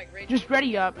sub and like. Rate Just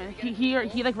ready up, and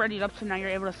he like readied up, so now you're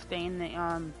able to stay in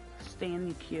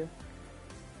the queue.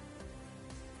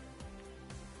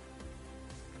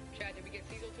 Chad, did we get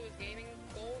Cecil to his gaming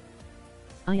goal?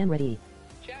 I am ready.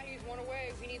 Chad, he's 1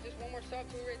 away. We need just 1 more sub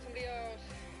to rate somebody else.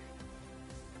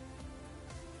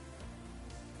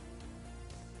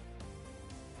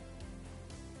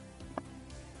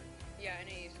 Yeah,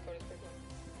 NA East code is pick one.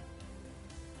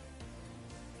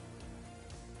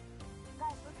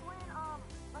 Guys, let's win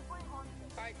Haunted.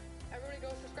 Alright, everybody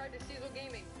go subscribe to Cecil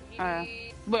Gaming. He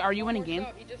needs wait, are you one in a more game?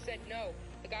 sub. He just said no.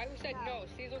 The guy who said no,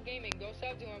 Cecil Gaming, go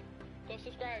sub to him. Go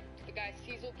subscribe to the guy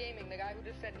Cecil Gaming, the guy who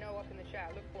just said no up in the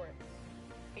chat. Look for it.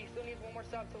 He still needs one more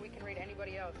sub so we can rate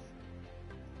anybody else.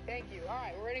 Thank you.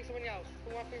 Alright, we're rating somebody else.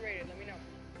 Who wants to be rated? Let me know.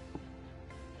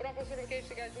 Put on post notifications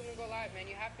so you guys don't even go live, man.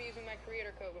 You have to be using my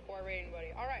creator code before I rate anybody.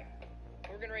 Alright.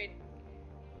 We're gonna rate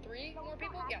 3 more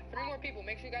people? Yeah, 3 more people.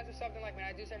 Make sure you guys are subbed and like, man.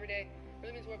 I do this every day.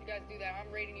 Really means what if you guys do that.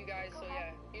 I'm rating you guys, so yeah.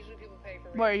 Usually people pay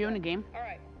for rating. Wait, are you in a game?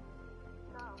 Alright.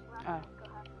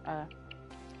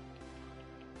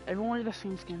 Everyone wanted the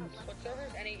same skins. What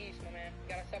servers? NA East, my man.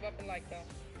 You gotta sub up and like, though.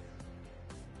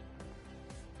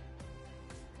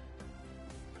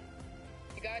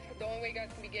 You guys, the only way you guys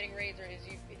can be getting raids is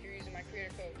if you're using my creator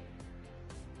code.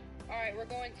 Alright, we're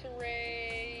going to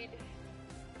raid...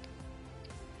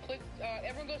 Click,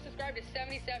 everyone go subscribe to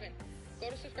 77. Go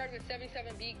to subscribe to the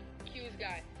 77 BQ's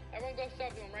guy. Everyone go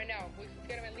sub to him right now. Let's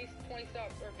get him at least 20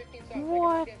 subs, or 15 subs.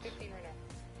 What? Like, 15 right now.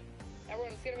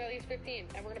 Everyone, let's get him at least 15.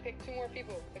 And we're gonna pick 2 more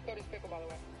people. The code is pickle, by the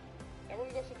way.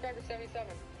 Everyone go subscribe to 77.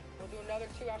 We'll do another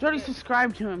 2 after Already this.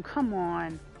 subscribed to him. Come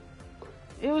on.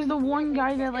 It was the one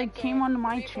guy that like came onto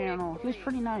my channel. He was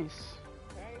pretty nice.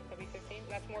 Alright, that'll be 15.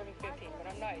 That's more than 15,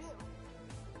 but I'm nice.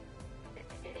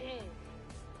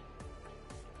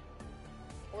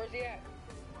 Where's he at?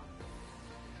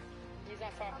 He's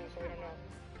not talking, so we don't know.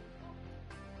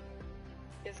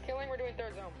 Is killing? We're doing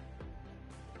third zone.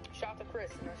 Shout to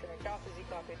Chris. No, shout to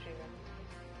Z-Cloud PG, man.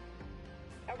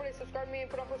 Everybody subscribe to me and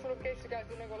put on post notifications, guys.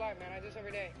 Do not go live, man. I do this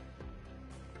every day.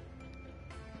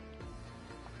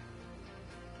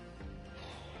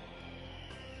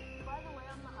 By the way,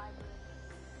 I'm the hybrid.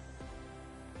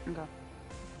 Okay.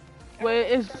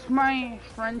 Wait, is my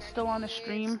friend still on the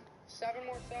stream? 7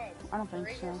 more subs. I don't think Or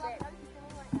 8 so. more subs.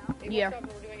 8 Yeah. more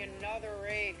subs, and we're doing another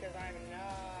raid because I'm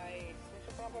nice. Make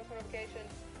sure to put on post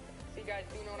notifications. So you guys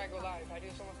do know when I go live. I do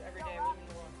this almost every day. I'm in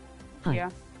the world. Hi. Yeah.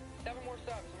 7 more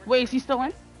subs. Wait, is he still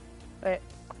in? Wait,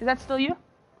 is that still you?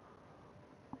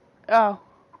 Oh.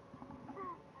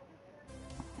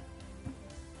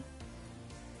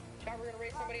 Chat, we're gonna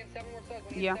rate somebody in 7 more subs.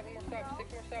 When you Yeah. get 7 more subs,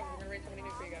 6 more subs, we're gonna rate somebody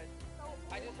new for you guys.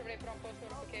 I do this every day. Put on post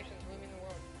notifications. Really mean the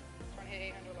world. Trying to hit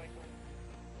 800 likes.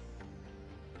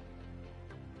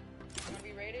 Want to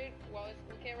be rated? Well,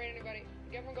 we can't rate anybody.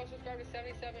 Everyone go subscribe to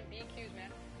 77 BQs,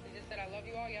 man. He just said, I love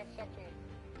you all. You have to sub to him.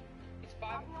 He's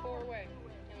 4 away,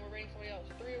 and we're rating somebody else.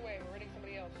 3 away, we're rating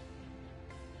somebody else.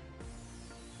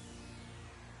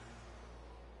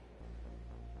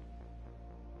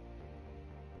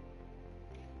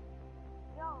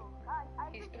 Yo, guys,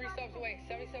 He's 3 subs away.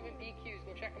 77 BQs.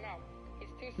 Go check him out. He's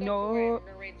 2 subs No. away. We're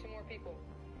gonna rate 2 more people.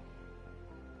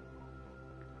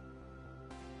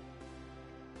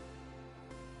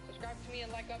 Subscribe to me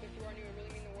and like up if you are new. It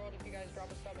really mean the world if you guys drop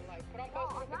a sub and like. Put on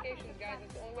post notifications, guys.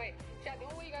 It's the only way. Chat, the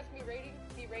only way you guys can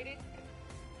be rated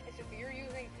is if you're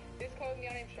using this code in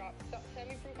the name shop. Send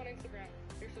me proof on Instagram.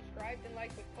 You're subscribed and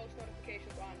liked with post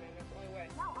notifications on, man. That's the only way.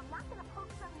 No, I'm not gonna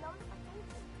post some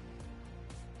notifications.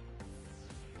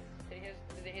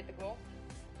 Did they hit the goal?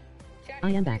 Chat,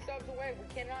 I he's am 3 back. subs away. We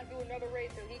cannot do another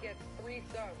raid till he gets 3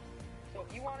 subs. So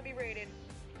if you want to be rated,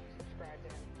 subscribe to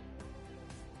him.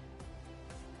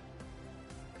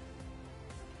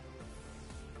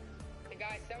 The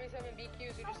guy 77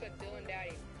 BQs who just said Dylan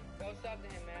Daddy. Go sub to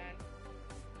him, man.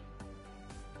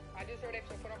 I just heard it,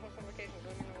 so put on post notifications.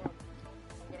 Let me know.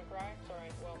 I'm gonna cry. It's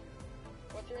alright. Well,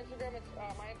 what's your Instagram? It's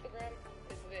my Instagram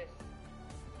is this.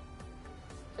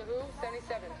 To who?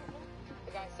 77.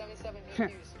 The guy 77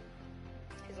 BQs.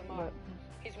 He's a mod.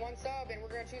 He's 1 sub, and we're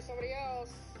gonna choose somebody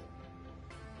else.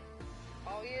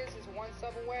 All he is 1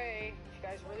 sub away. If you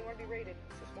guys really want to be rated,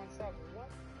 it's just 1 sub. What?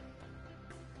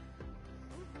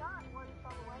 He's not 1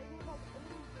 sub away. He's like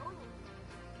 80 million.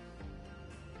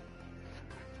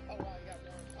 Oh wow, you got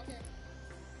one. Okay.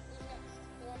 Who's next?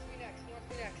 Who wants to be next? Who wants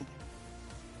to be next?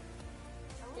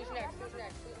 Who's next? Who's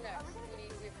next? Who's next?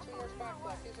 We have 2 more spots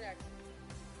left. Who's next?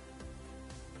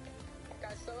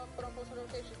 Guys, sub up, put on post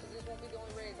notifications because this won't be the only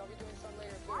raids. I'll be doing some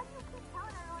later too. Why do you keep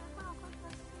telling everyone to put on post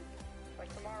notifications? Like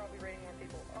tomorrow, I'll be raiding more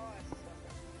people. Oh, that's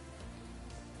disgusting.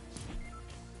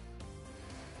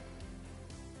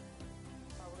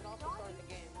 Alright, we're gonna also start the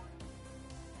game.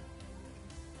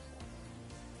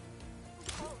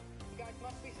 You guys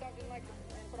must be subbed and like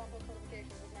and put on post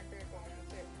notifications with my career code, man.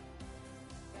 That's it.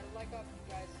 You gotta like up,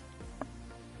 guys.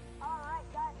 Alright,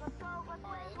 guys, let's go. Let's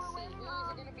Alright, wait. let's We're see. waiting Who is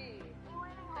it gonna be? We're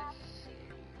waiting Let's see.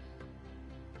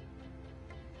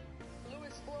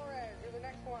 Luis Flores, you're the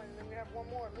next one. Then we gonna have one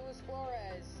more. Luis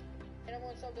Flores. Can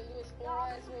everyone sub to Luis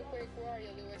Flores real quick? Where are you,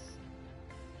 Luis?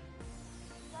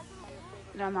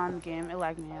 No, I'm not in the game. It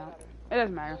lagged me out. It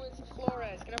doesn't matter. Luis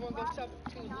Flores. Can everyone go sub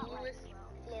to Luis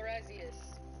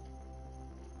Floresius?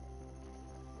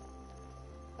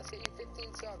 Let's get you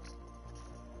 15 subs.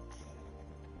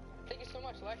 Thank you so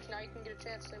much, Lex. Now you can get a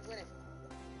chance to win it.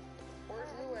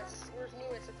 Where's Luis? Where's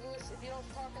Luis? If you don't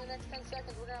talk in the next 10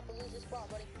 seconds, we're gonna have to lose your spot,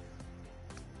 buddy.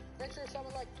 Make sure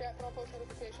someone like chat, but I'll post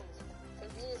notifications.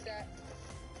 There's Luis at.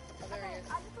 Oh, there he is.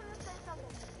 I just want to say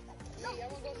something. Hey,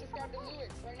 everyone go subscribe to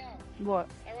Luis right now. What?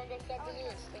 Everyone go sub to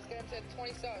Luis. Let's get him to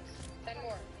 20 subs. 10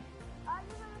 more. I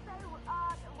just want to say,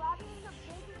 Robbie is a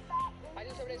big fat. I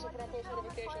do every day, so put on post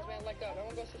notifications, man. Like up.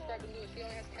 Everyone go subscribe to Luis. He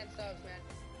only has 10 subs, man.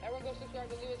 Everyone go subscribe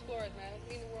to Luis Flores, man. It would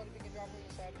mean the world if you can drop him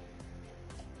a sub.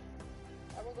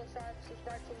 Everyone go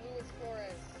subscribe to Luis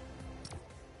Flores.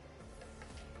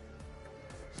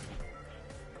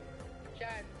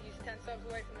 Chad, he's 10 subs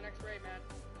away from the next raid, man.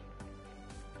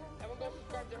 Everyone go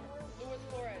subscribe to Luis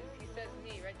Flores. He says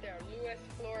me right there. Luis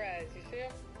Flores. You see him?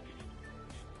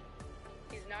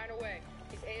 He's 9 away.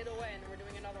 He's 8 away, and then we're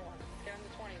doing another one. Get him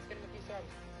to 20. Let's get him a few subs.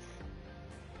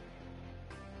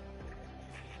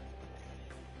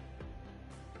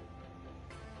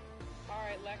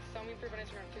 Alright, Lex, tell me proof on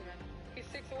Instagram too, man. He's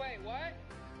 6 away. What?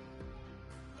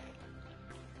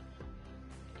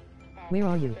 Oh, Where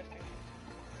are you?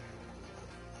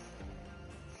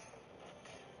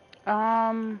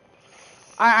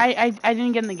 I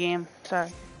didn't get in the game.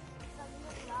 Sorry.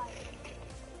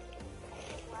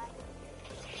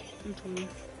 Who's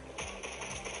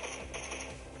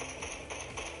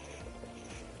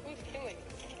killing?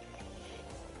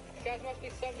 You guys must be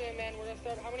subbed in, man. We're gonna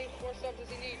start. How many more subs does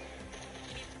he need?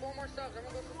 He needs 4 more subs. I'm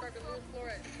gonna go subscribe to Luis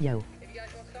Flores. Yo. If you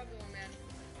guys want sub to him, man.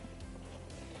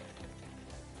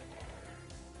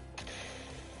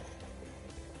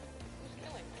 Who's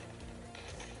killing?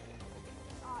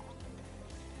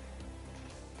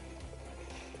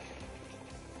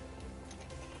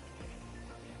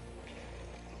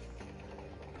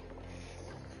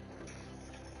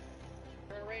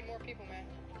 We're gonna raid more people, man.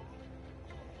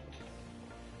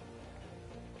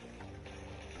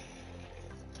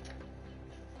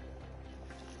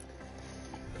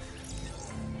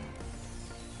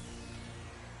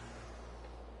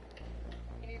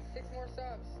 He needs 6 more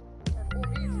subs. Or 4.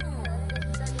 He needs 2 more. I'm gonna go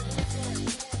subscribe to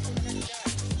Luis Flores. 2 more for the next guy.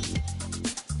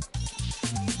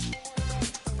 2 more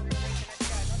subs, so we're gonna raid the next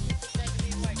guy. Not just subscribe to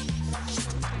me, like, put on post notifications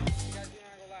so you guys do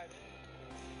not go live.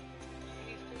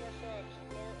 He needs 2 more subs.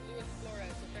 Luis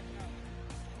Flores, so check him out.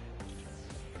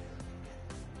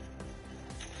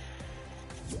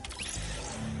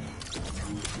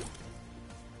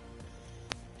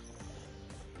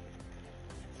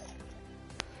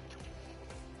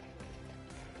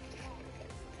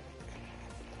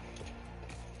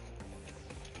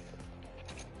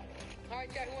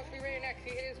 Alright, chat, who wants to be rated next? He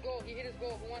hit his goal. He hit his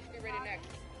goal. Who wants to be rated next?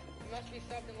 You must be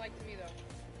subbed and liked to me, though.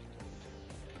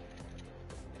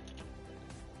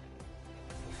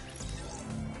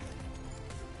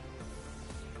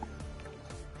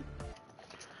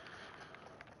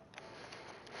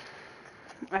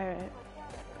 Alright.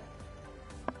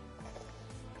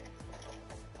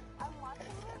 I'm watching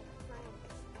it.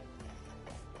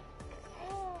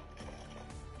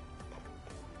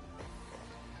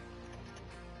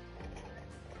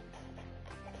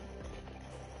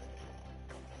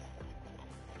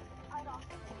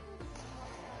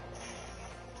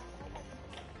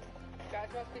 Guys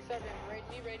must be subbed in. Raid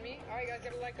me, raid me. Alright, guys,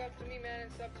 gotta like up to me, man,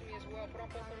 and sub to me as well. Put on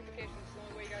post notifications. It's the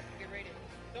only way you guys can get rated.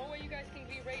 The only way you guys can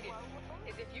be rated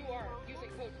is if you are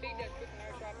using code FADES with an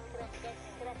airdrop.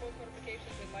 Put on post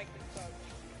notifications and like and sub.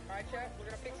 Alright, chat, we're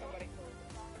gonna pick somebody.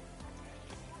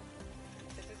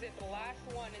 This is it, the last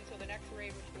one until the next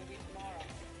raid, which will be tomorrow.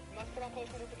 You must put on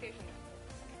post notifications.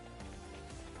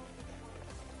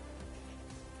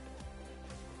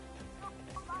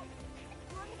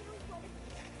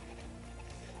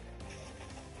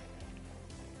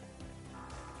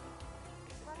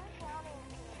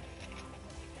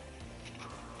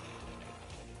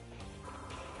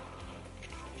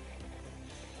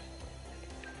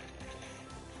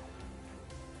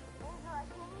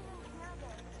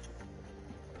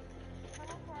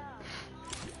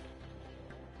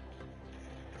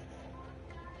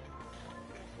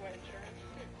 Sweat insurance.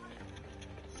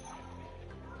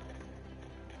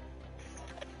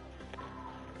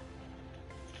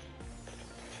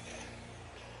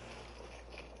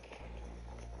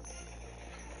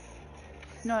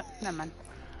 No, never mind.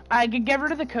 I get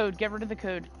rid of the code. Get rid of the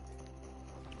code.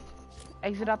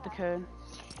 Exit out the code.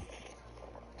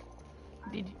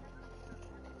 Did you?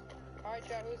 Alright, Alright,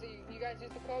 chat, who's the... You guys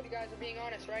use the code? You guys are being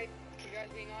honest, right? You guys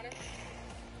being honest?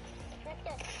 What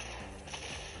the...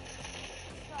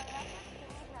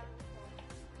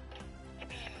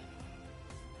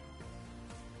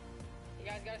 You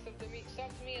guys gotta sub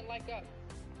to me and like up.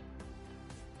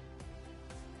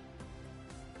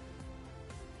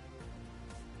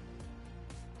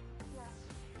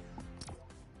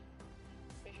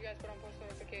 Make sure you guys put on post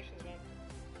notifications, man.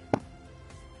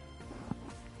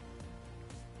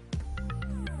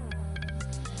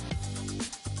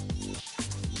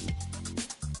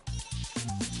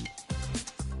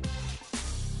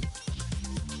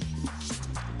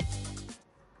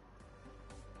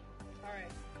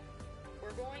 Alright.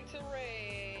 We're going to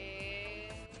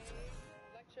raid...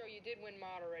 Electro, you did win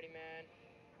mod already, man.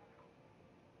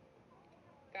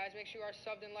 Guys, make sure you are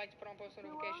subbed and liked, put on post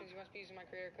notifications. You must be using my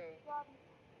creator code.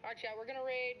 Alright, chat, we're gonna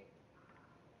raid...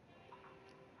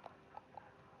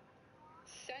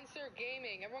 Sensor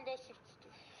Gaming. Everyone go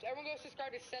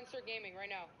subscribe to Sensor Gaming right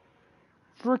now.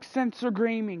 Frick Sensor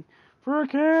Gaming.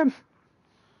 Frick him!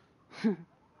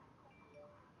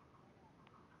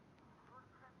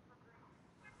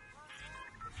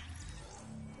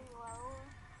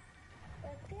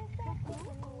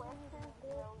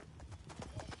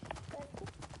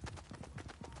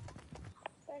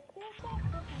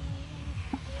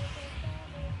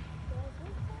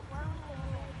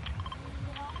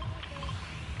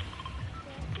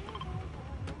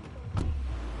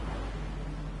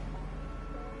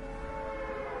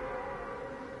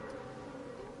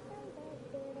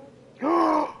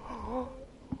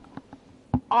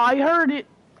 I heard it!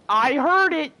 I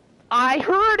heard it! I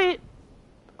heard it!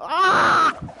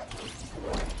 Ah!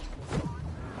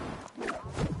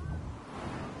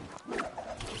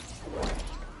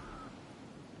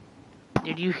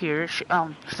 Did you hear?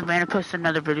 Savannah posted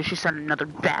another video. She said another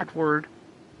bad word.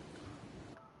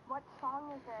 What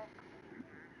song is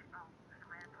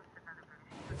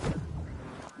it?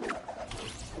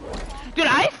 Dude,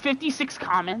 I have 56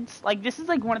 comments. Like, this is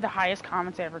like one of the highest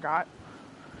comments I ever got.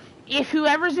 If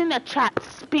whoever's in the chat,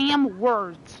 spam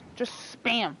words. Just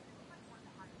spam.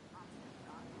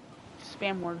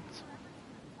 Spam words.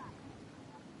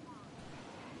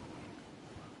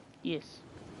 Yes.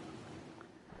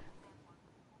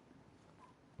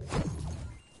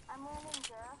 I'm learning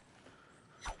Jura.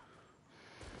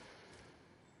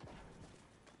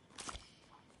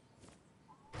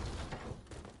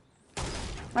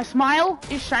 My smile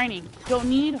is shining. Don't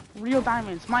need real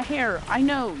diamonds. My hair, I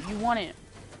know, you want it.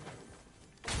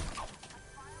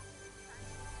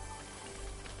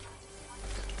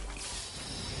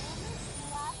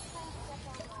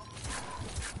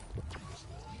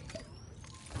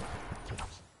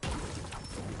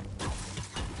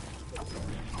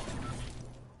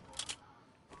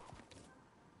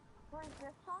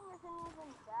 This song isn't even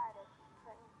bad.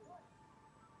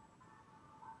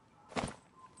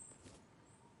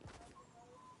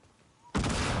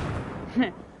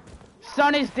 It's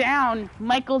Sun is down.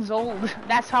 Michael's old.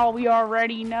 That's how we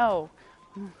already know.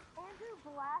 Andrew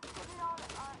blasted it on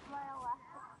my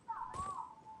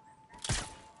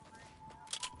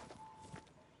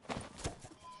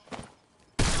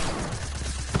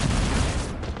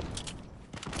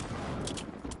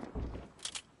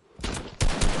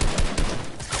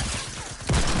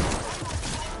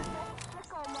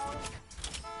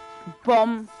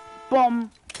Bum,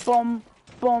 bum, bum,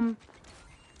 bum.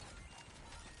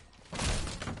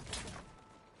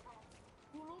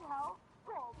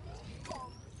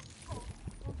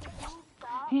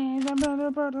 He's on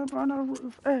the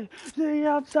roof, hey, stay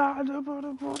outside,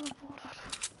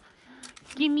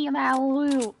 give me that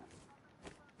loot.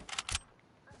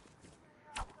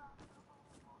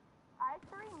 I have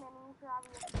 3 minis,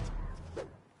 obviously.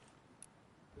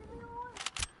 Give me one.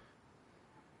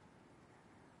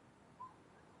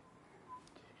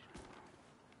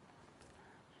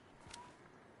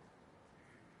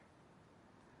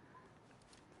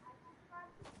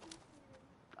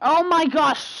 Oh my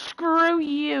gosh, screw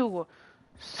you.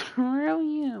 Screw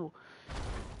you.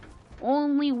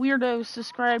 Only weirdos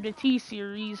subscribe to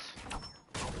T-Series.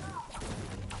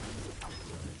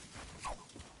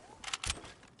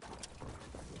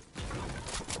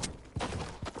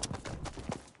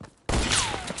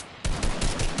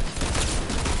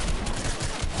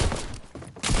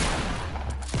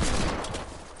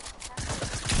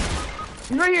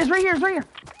 He's right here, he's right here, he's right here.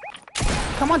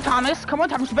 Come on, Thomas. Come on,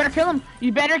 Thomas. You better kill him.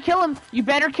 You better kill him. You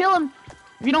better kill him.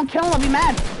 If you don't kill him, I'll be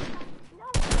mad.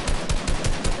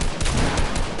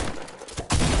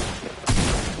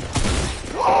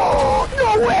 Oh,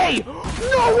 no way!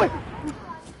 No way!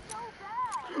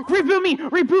 Reboot me!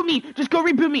 Reboot me! Just go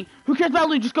reboot me! Who cares about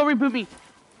loot? Just go reboot me!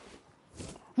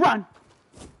 Run!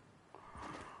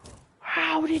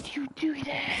 How did you do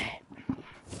that? Because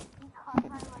I'm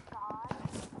a god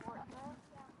in Fortnite.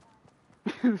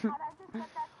 How'd I just get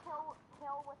that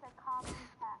kill with a common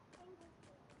tech?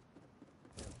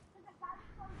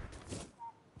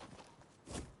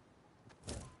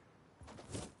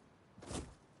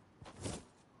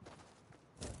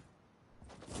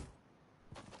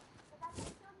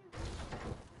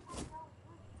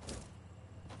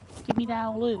 Give me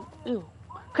that loot. Ooh.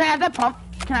 Can I have that pump?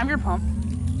 Can I have your pump?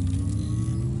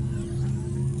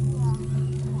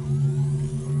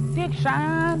 Dick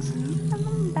shots.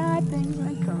 Bad things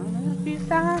that come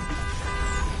beside.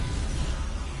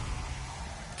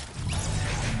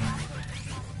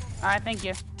 Alright, thank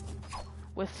you.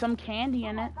 With some candy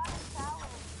in it.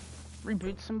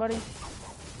 Reboot somebody.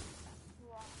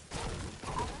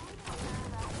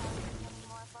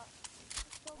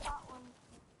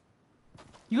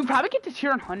 You can probably get to tier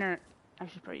 100.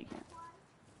 Actually, probably you can't.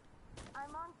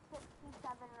 I'm on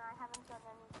 67 and I haven't done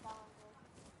any challenges.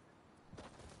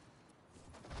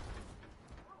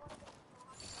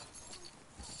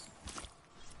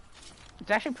 It's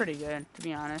actually pretty good, to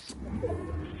be honest. Can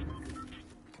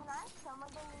I have some of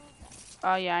these?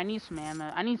 Oh yeah, I need some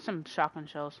ammo. I need some shotgun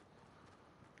shells.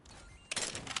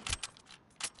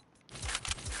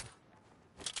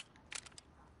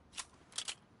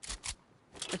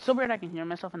 It's so weird I can hear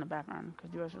myself in the background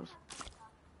because you guys was.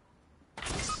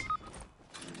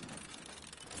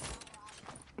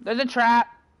 There's a trap.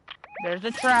 There's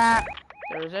a trap.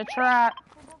 There's a trap.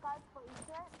 Did the guy place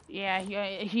it? Yeah,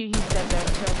 he's dead there.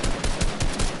 So.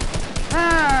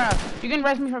 Ah! You can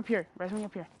res me up here. Res me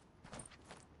up here.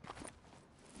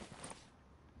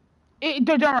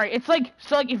 Don't worry. It's like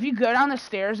so. Like if you go down the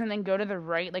stairs and then go to the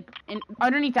right, like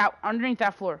underneath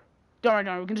that floor. Don't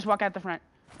worry. We can just walk out the front.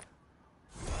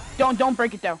 Don't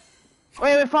break it though.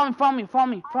 Wait, follow me.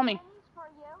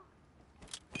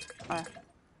 Alright.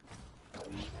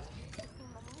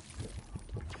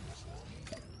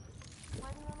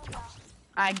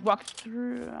 I walked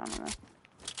through. I don't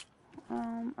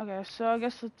know. Okay, so I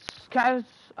guess let's guys.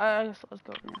 I guess let's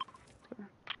go over here.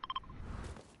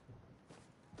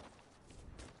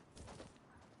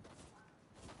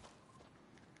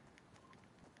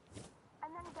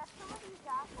 And then get some of these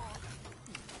apples.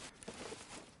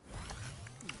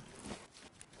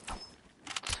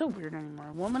 It's so weird anymore.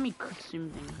 It won't let me consume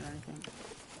things or anything.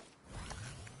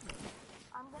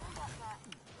 I'm gonna get that.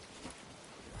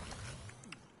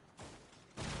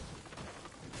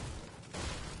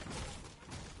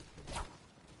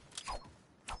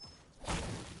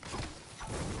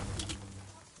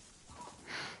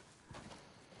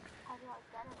 How do I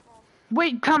get it then?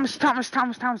 Wait, Thomas.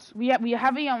 We have a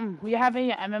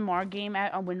MMR game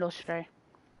at Windows Stray.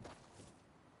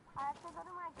 I have to go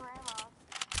to my grandma's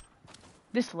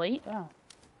This late? Oh.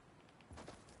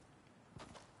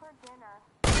 for dinner.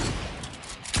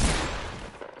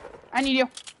 I need you.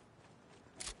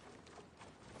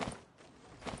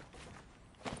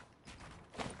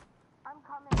 I'm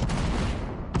coming.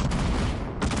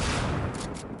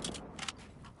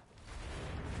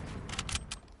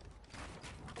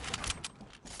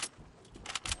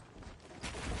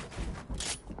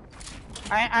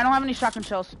 I don't have any shotgun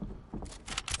shells.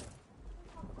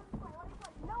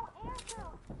 No, Andrew!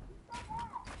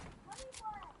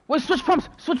 Wait, switch pumps.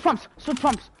 You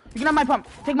can have my pump.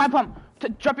 Take my pump.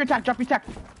 Drop your tack.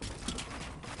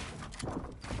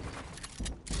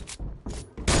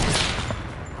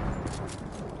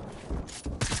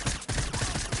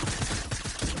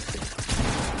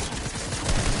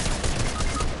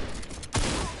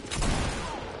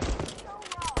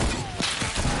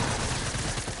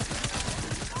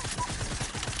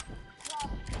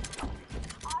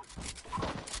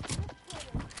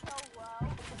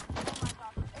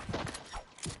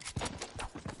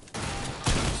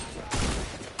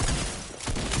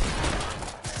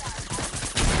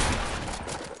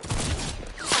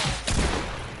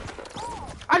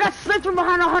 I got slid from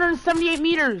behind 178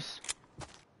 meters.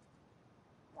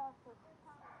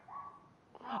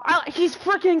 He's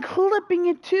freaking clipping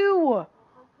it too.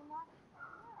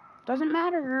 Doesn't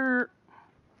matter.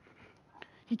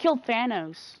 He killed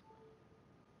Thanos.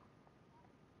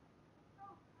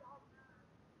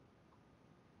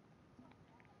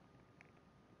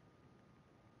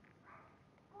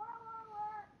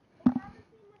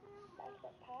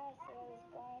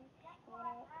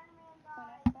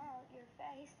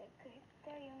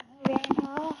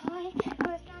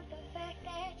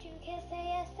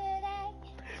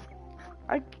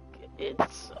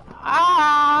 It's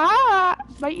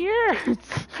my ears.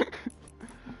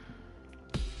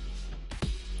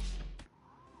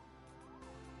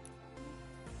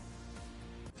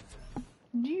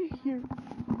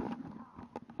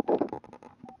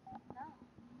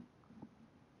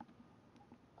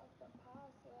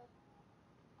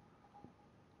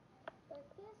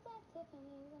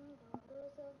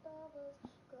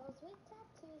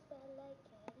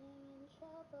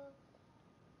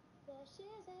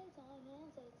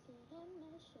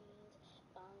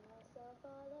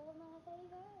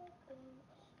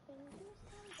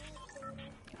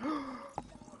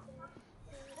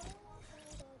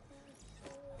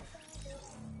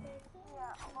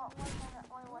 Yeah, what minute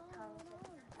or what time is it?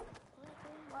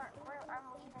 I'm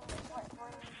leaving.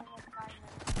 We're leaving in 5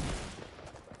 minutes.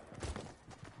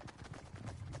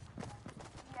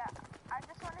 Yeah, I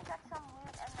just want to get some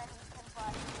loot and then we can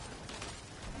buy.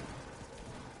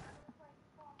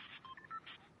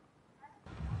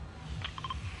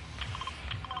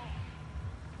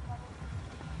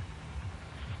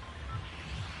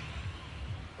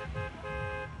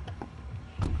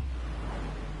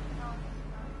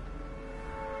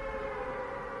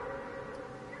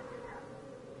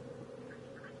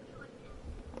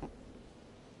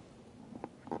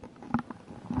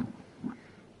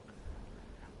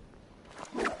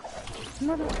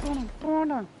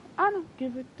 I don't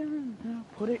give a damn.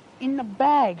 Put it in the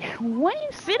bag. When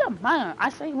you sit up, I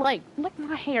say lick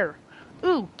my hair.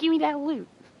 Ooh, give me that loot.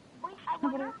 Wait, I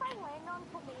wonder if I land on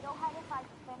Tomato Head if I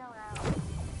spin around.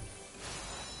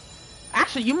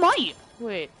 Actually, you might.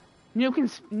 Wait, new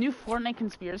Fortnite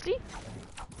conspiracy?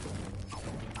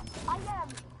 I am.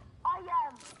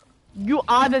 You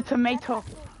are the tomato.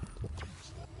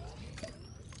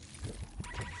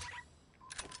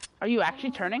 Are you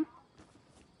actually turning?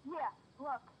 Yeah,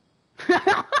 look.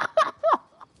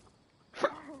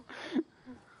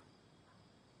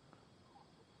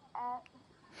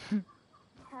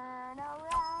 Turn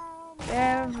around.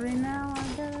 Every now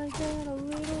and then I get a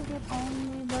little bit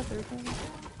on me, but there's no... Make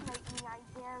me, I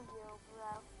dare you,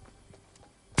 bro.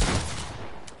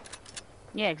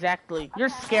 Yeah, exactly. You're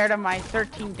scared of my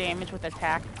 13 damage with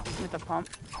attack with the pump.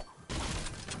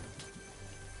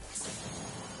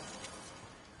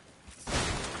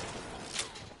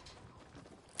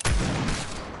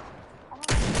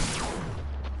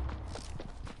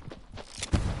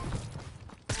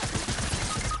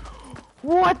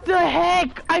 What the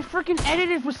heck? I freaking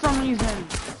edited for some reason.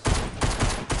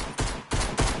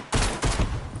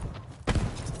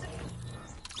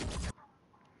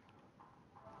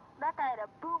 That guy had a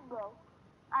boom, bro.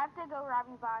 I have to go,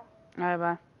 Robbie. Bye. Alright,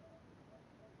 bye.